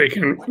because they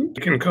can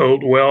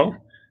code well,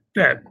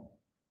 that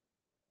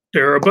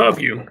they're above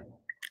you.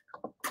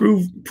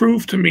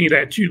 Prove to me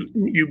that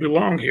you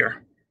belong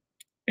here.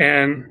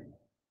 And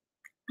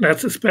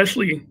that's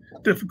especially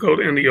difficult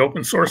in the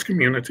open source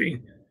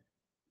community,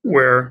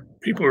 where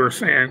people are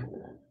saying,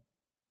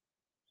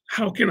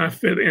 how can I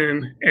fit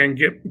in and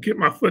get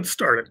my foot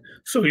started?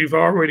 So you've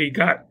already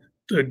got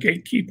the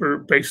gatekeeper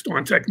based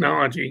on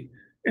technology,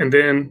 and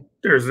then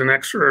there's an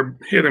extra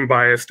hidden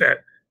bias that,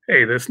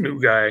 hey, this new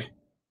guy,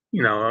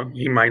 you know,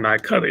 he might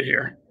not cut it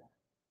here.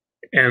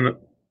 And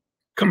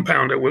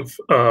compounded with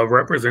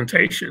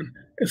representation,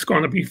 it's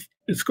going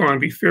to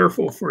be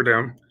fearful for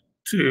them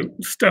to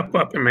step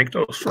up and make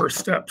those first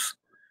steps.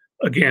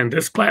 Again,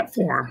 this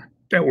platform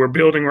that we're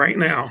building right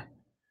now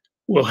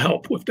will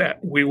help with that.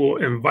 We will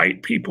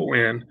invite people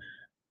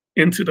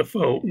into the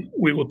fold.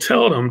 We will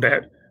tell them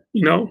that,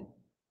 you know,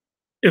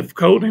 if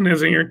coding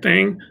isn't your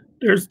thing,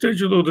 there's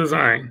digital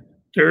design,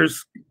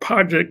 there's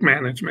project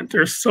management,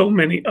 there's so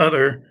many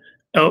other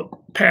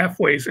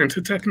pathways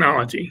into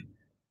technology.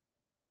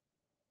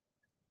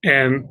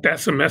 And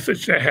that's a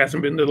message that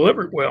hasn't been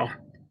delivered well.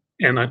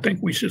 And I think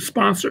we should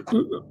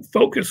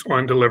focus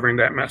on delivering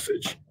that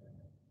message.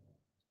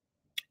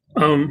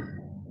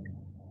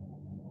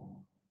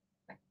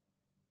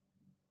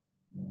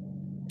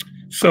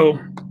 So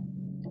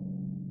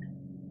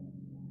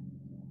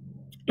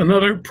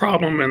another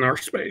problem in our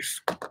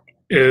space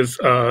is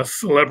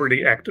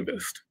celebrity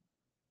activist.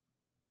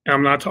 And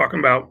I'm not talking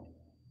about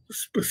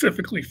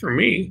specifically for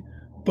me,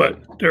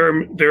 but there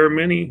are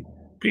many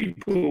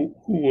people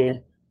who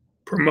will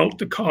promote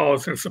the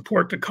cause and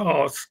support the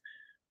cause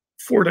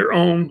for their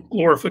own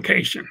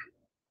glorification.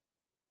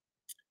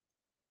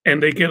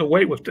 And they get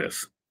away with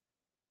this.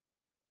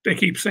 They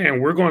keep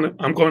saying,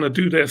 I'm going to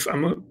do this.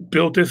 I'm going to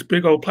build this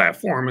big old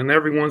platform and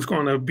everyone's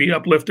going to be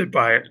uplifted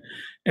by it.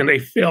 And they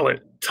fail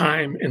it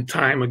time and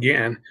time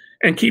again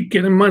and keep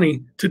getting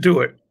money to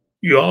do it.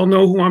 You all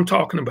know who I'm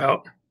talking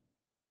about.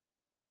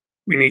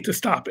 We need to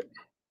stop it.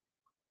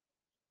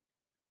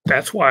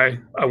 That's why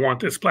I want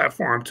this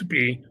platform to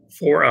be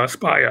for us,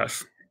 by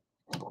us.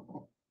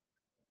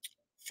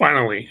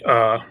 Finally,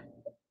 I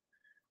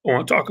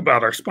want to talk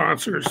about our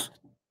sponsors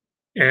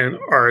and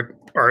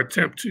our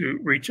attempt to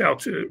reach out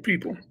to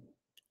people.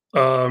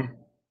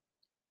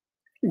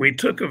 We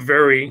took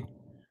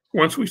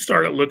once we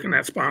started looking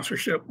at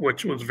sponsorship,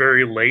 which was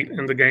very late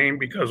in the game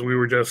because we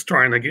were just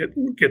trying to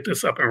get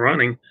this up and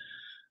running,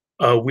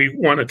 we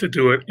wanted to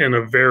do it in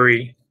a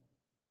very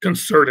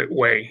concerted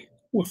way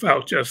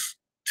without just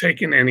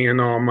taking any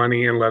and all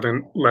money and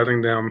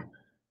letting them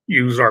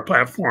use our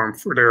platform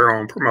for their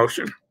own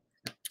promotion.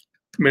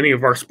 Many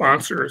of our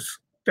sponsors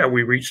that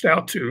we reached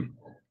out to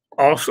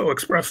also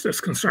expressed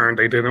this concern.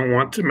 They didn't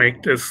want to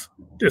make this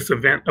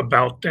event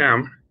about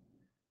them,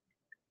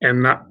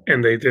 and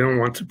they didn't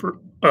want to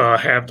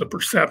have the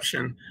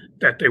perception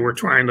that they were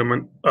trying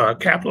to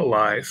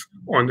capitalize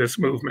on this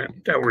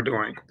movement that we're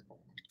doing.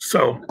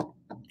 So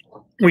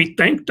we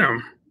thank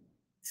them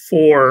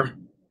for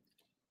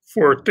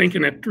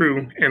thinking it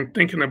through and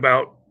thinking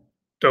about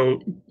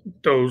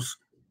those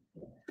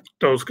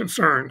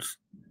concerns.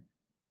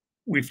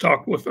 We've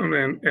talked with them,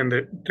 and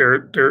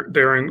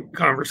they're in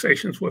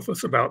conversations with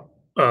us about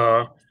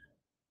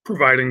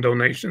providing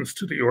donations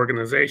to the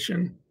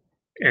organization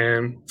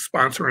and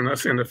sponsoring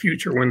us in the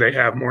future when they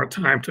have more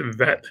time to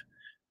vet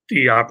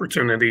the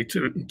opportunity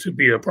to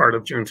be a part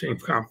of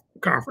Juneteenth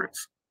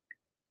conference.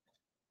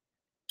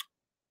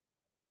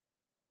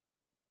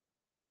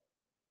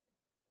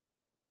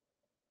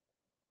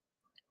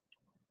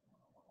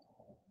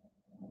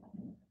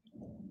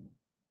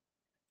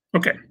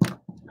 Okay.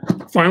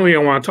 Finally, I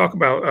want to talk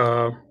about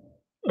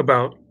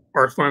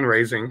our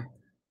fundraising.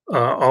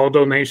 All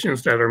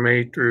donations that are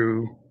made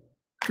through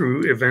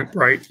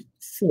Eventbrite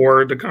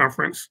for the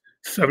conference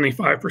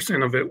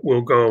 75% of it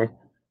will go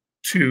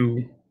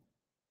to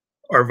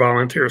our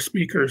volunteer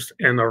speakers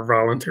and our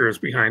volunteers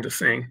behind the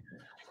scene.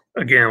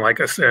 Again, like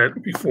I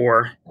said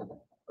before,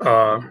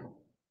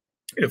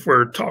 if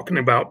we're talking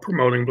about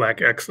promoting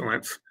Black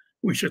excellence,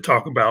 we should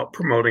talk about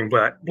promoting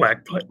Black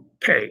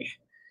pay.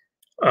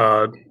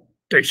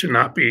 They should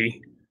not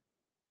bear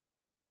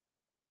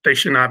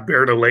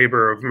the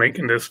labor of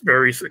making this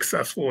very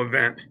successful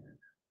event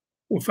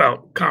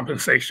without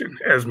compensation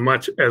as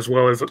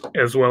well as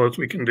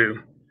we can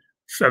do.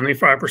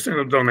 75%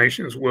 of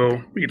donations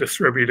will be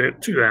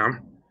distributed to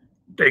them.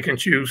 They can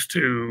choose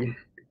to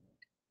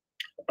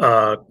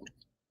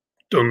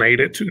donate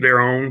it to their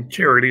own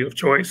charity of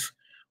choice,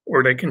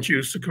 or they can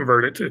choose to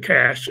convert it to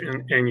cash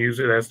and use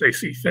it as they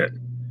see fit.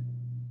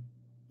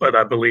 But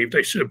I believe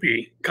they should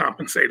be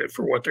compensated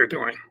for what they're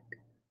doing.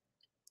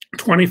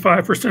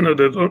 25% of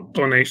the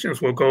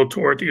donations will go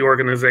toward the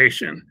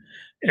organization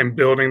and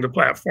building the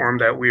platform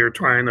that we are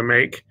trying to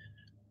make,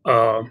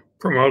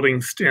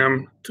 promoting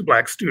STEM to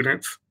Black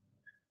students,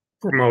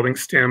 promoting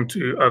STEM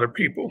to other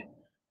people.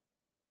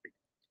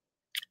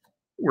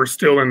 We're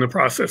still in the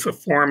process of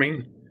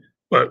forming,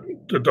 but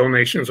the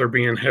donations are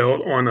being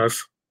held on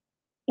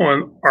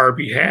our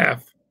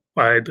behalf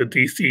by the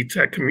DC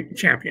Tech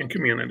Champion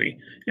community,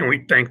 and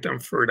we thank them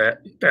for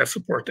that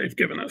support they've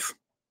given us.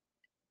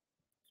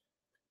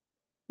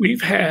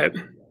 We've had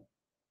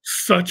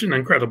such an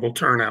incredible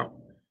turnout.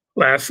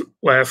 Last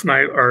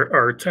night,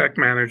 our tech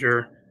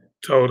manager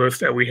told us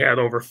that we had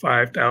over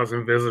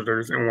 5,000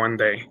 visitors in one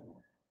day,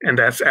 and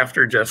that's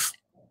after just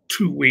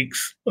 2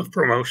 weeks of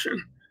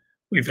promotion.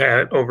 We've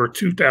had over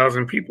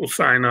 2,000 people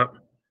sign up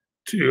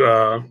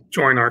to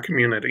join our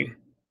community.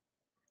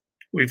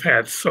 We've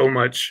had so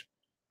much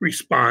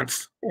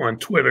response on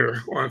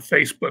Twitter, on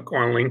Facebook,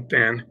 on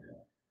LinkedIn,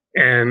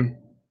 and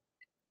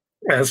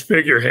as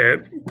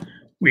figurehead,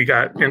 we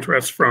got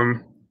interest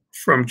from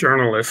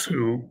journalists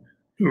who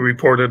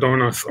reported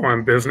on us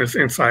on Business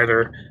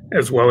Insider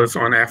as well as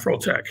on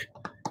Afrotech.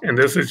 And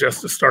this is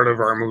just the start of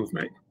our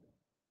movement.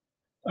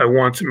 I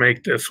want to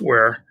make this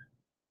where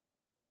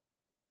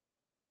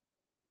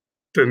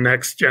the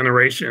next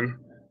generation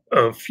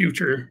of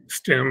future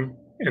STEM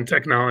and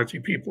technology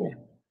people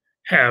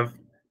have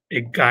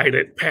a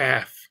guided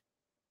path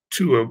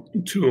to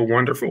a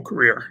wonderful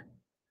career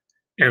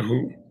and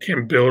who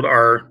can build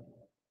our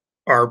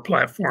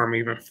platform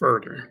even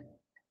further.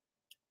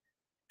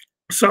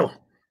 So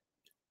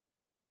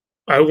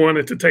I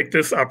wanted to take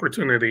this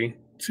opportunity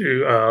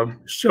to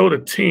show the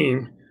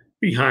team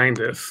behind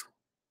this.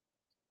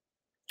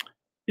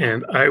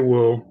 And I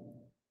will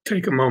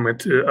take a moment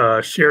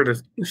to share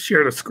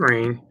the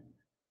screen.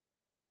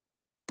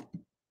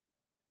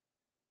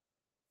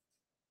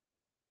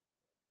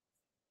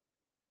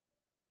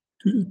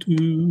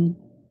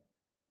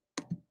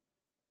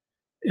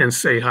 And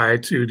say hi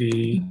to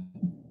the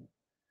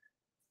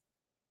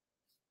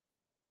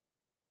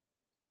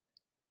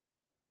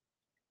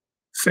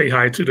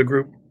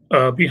group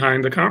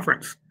behind the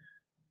conference.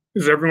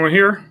 Is everyone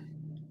here?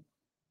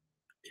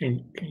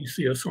 Can you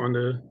see us on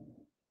the?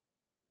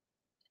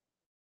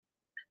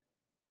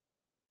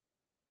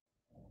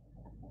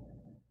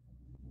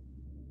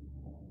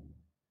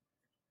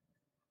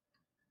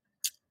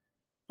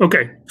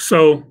 Okay,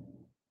 so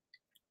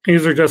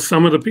these are just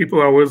some of the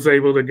people I was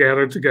able to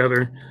gather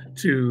together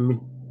to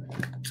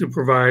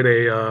provide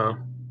a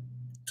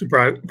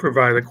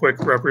quick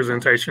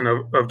representation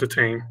of the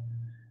team.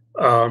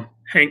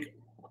 Hank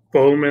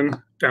Bowman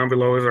down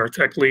below is our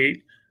tech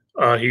lead.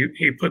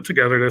 He put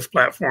together this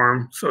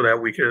platform so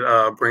that we could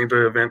bring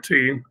the event to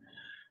you.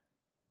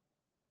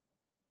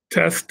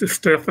 Tess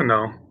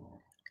DeStefano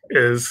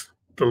is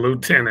the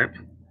lieutenant.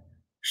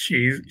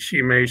 She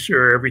made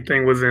sure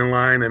everything was in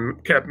line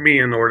and kept me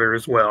in order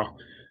as well.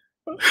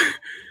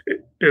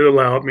 It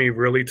allowed me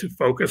really to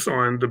focus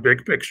on the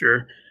big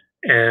picture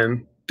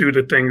and do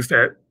the things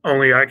that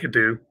only I could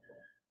do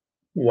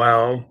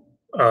while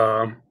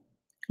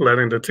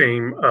letting the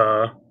team,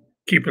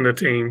 keeping the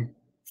team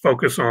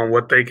focus on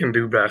what they can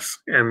do best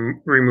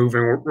and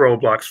removing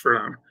roadblocks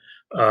for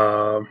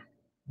them.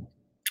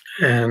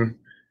 And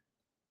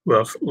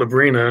well,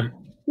 Labrina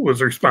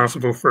was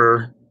responsible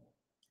for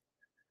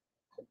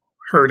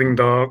herding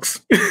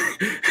dogs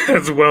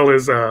as well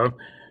as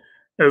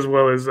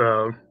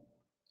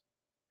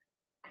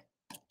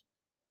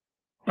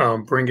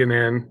bringing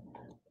in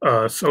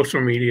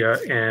social media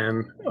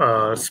and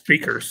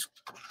speakers.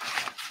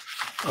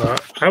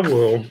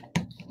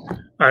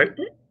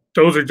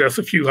 Those are just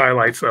a few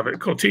highlights of it.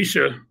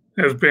 Kotisha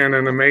has been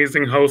an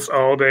amazing host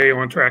all day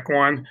on track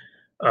one.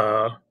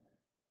 I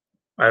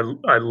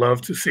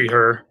love to see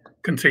her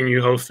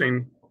continue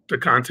hosting the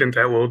content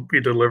that we'll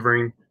be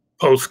delivering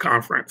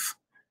post-conference.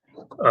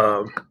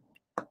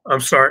 I'm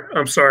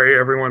sorry,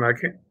 everyone.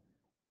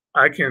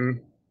 I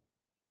can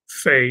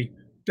say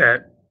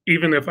that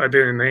even if I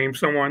didn't name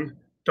someone,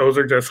 those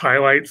are just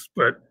highlights,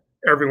 but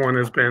everyone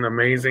has been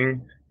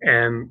amazing,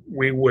 and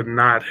we would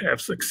not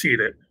have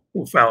succeeded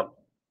without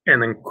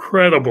an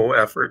incredible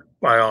effort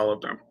by all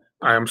of them.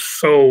 I am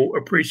so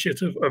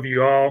appreciative of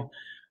you all.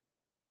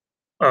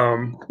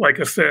 like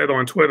I said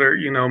on Twitter,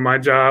 you know, my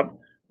job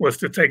was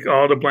to take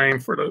all the blame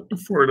for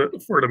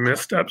the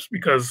missteps,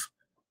 because,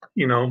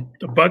 you know,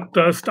 the buck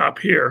does stop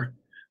here,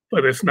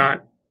 but it's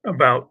not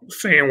about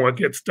saying what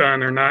gets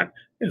done or not.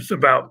 It's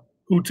about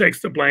who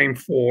takes the blame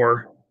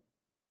for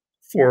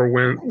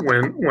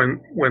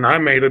when I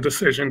made a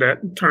decision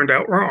that turned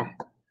out wrong.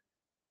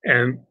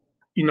 And,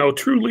 you know,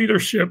 true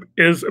leadership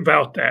is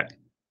about that.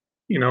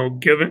 You know,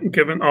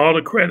 giving all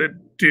the credit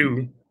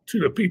due to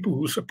the people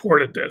who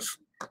supported this,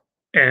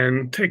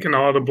 and taking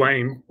all the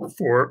blame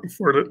for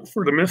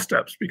the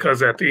missteps,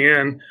 because at the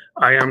end,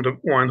 I am the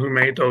one who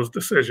made those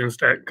decisions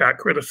that got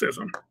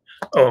criticism.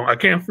 Oh, I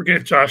can't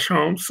forget Josh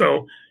Holmes.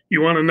 So you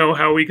want to know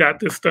how we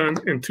got this done?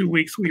 In 2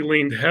 weeks, we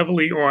leaned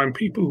heavily on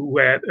people who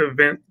had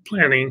event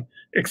planning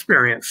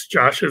experience.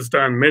 Josh has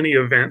done many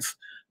events,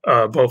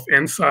 both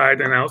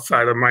inside and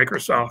outside of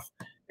Microsoft,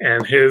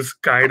 and his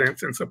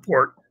guidance and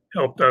support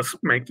helped us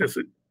make this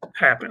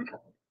happen.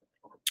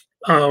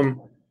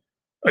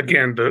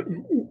 Again,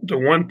 the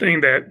one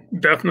thing that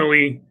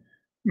definitely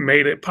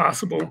made it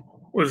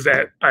possible was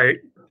that I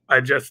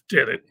just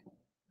did it.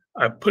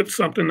 I put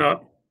something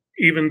up,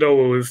 even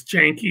though it was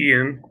janky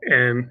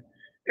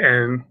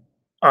and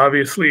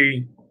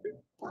obviously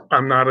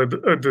I'm not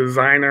a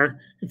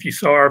designer. If you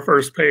saw our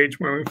first page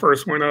when we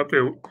first went up,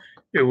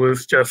 it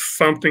was just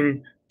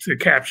something to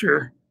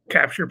capture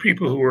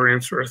people who were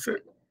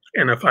interested.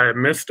 And if I had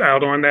missed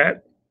out on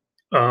that,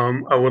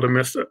 I would have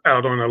missed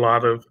out on a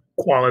lot of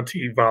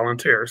quality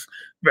volunteers.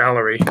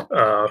 Valerie,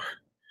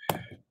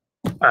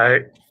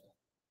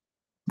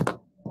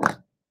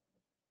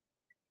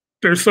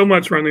 there's so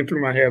much running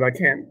through my head, I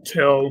can't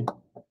tell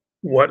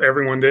what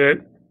everyone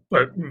did,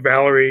 but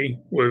Valerie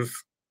was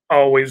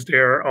always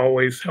there,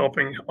 always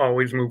helping,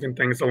 always moving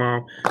things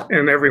along,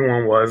 and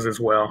everyone was as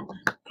well.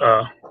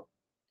 I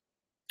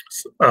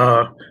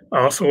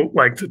also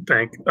like to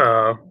thank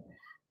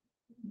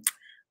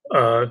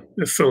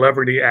the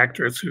celebrity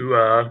actors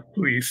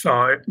who you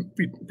saw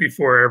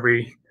before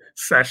every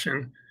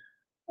session,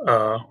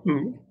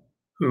 who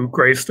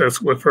graced us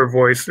with her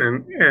voice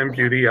and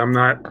beauty.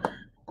 I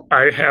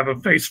have a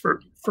face for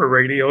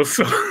radio,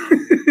 so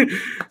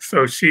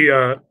so she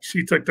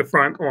took the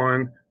front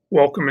on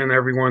welcoming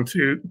everyone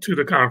to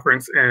the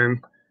conference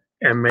and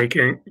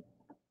making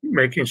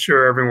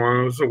sure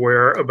everyone was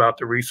aware about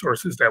the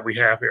resources that we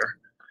have here.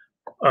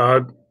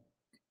 I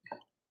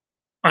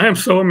am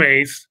so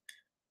amazed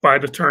by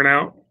the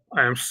turnout.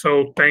 I am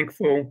so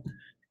thankful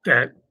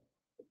that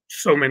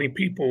so many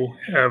people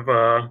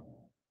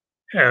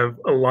have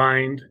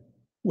aligned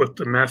with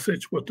the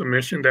message, with the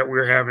mission that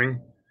we're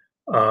having.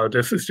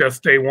 This is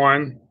just day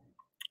one.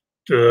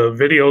 The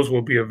videos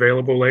will be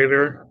available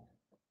later,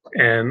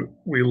 and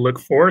we look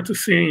forward to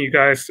seeing you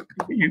guys,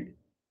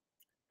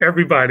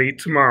 everybody,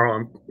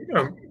 tomorrow.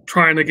 I'm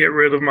trying to get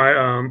rid of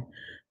my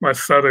my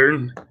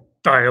Southern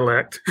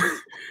dialect.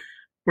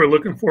 We're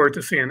looking forward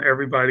to seeing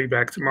everybody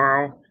back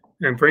tomorrow,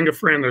 and bring a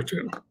friend or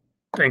two.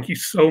 Thank you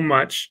so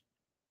much,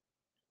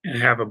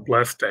 and have a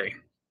blessed day.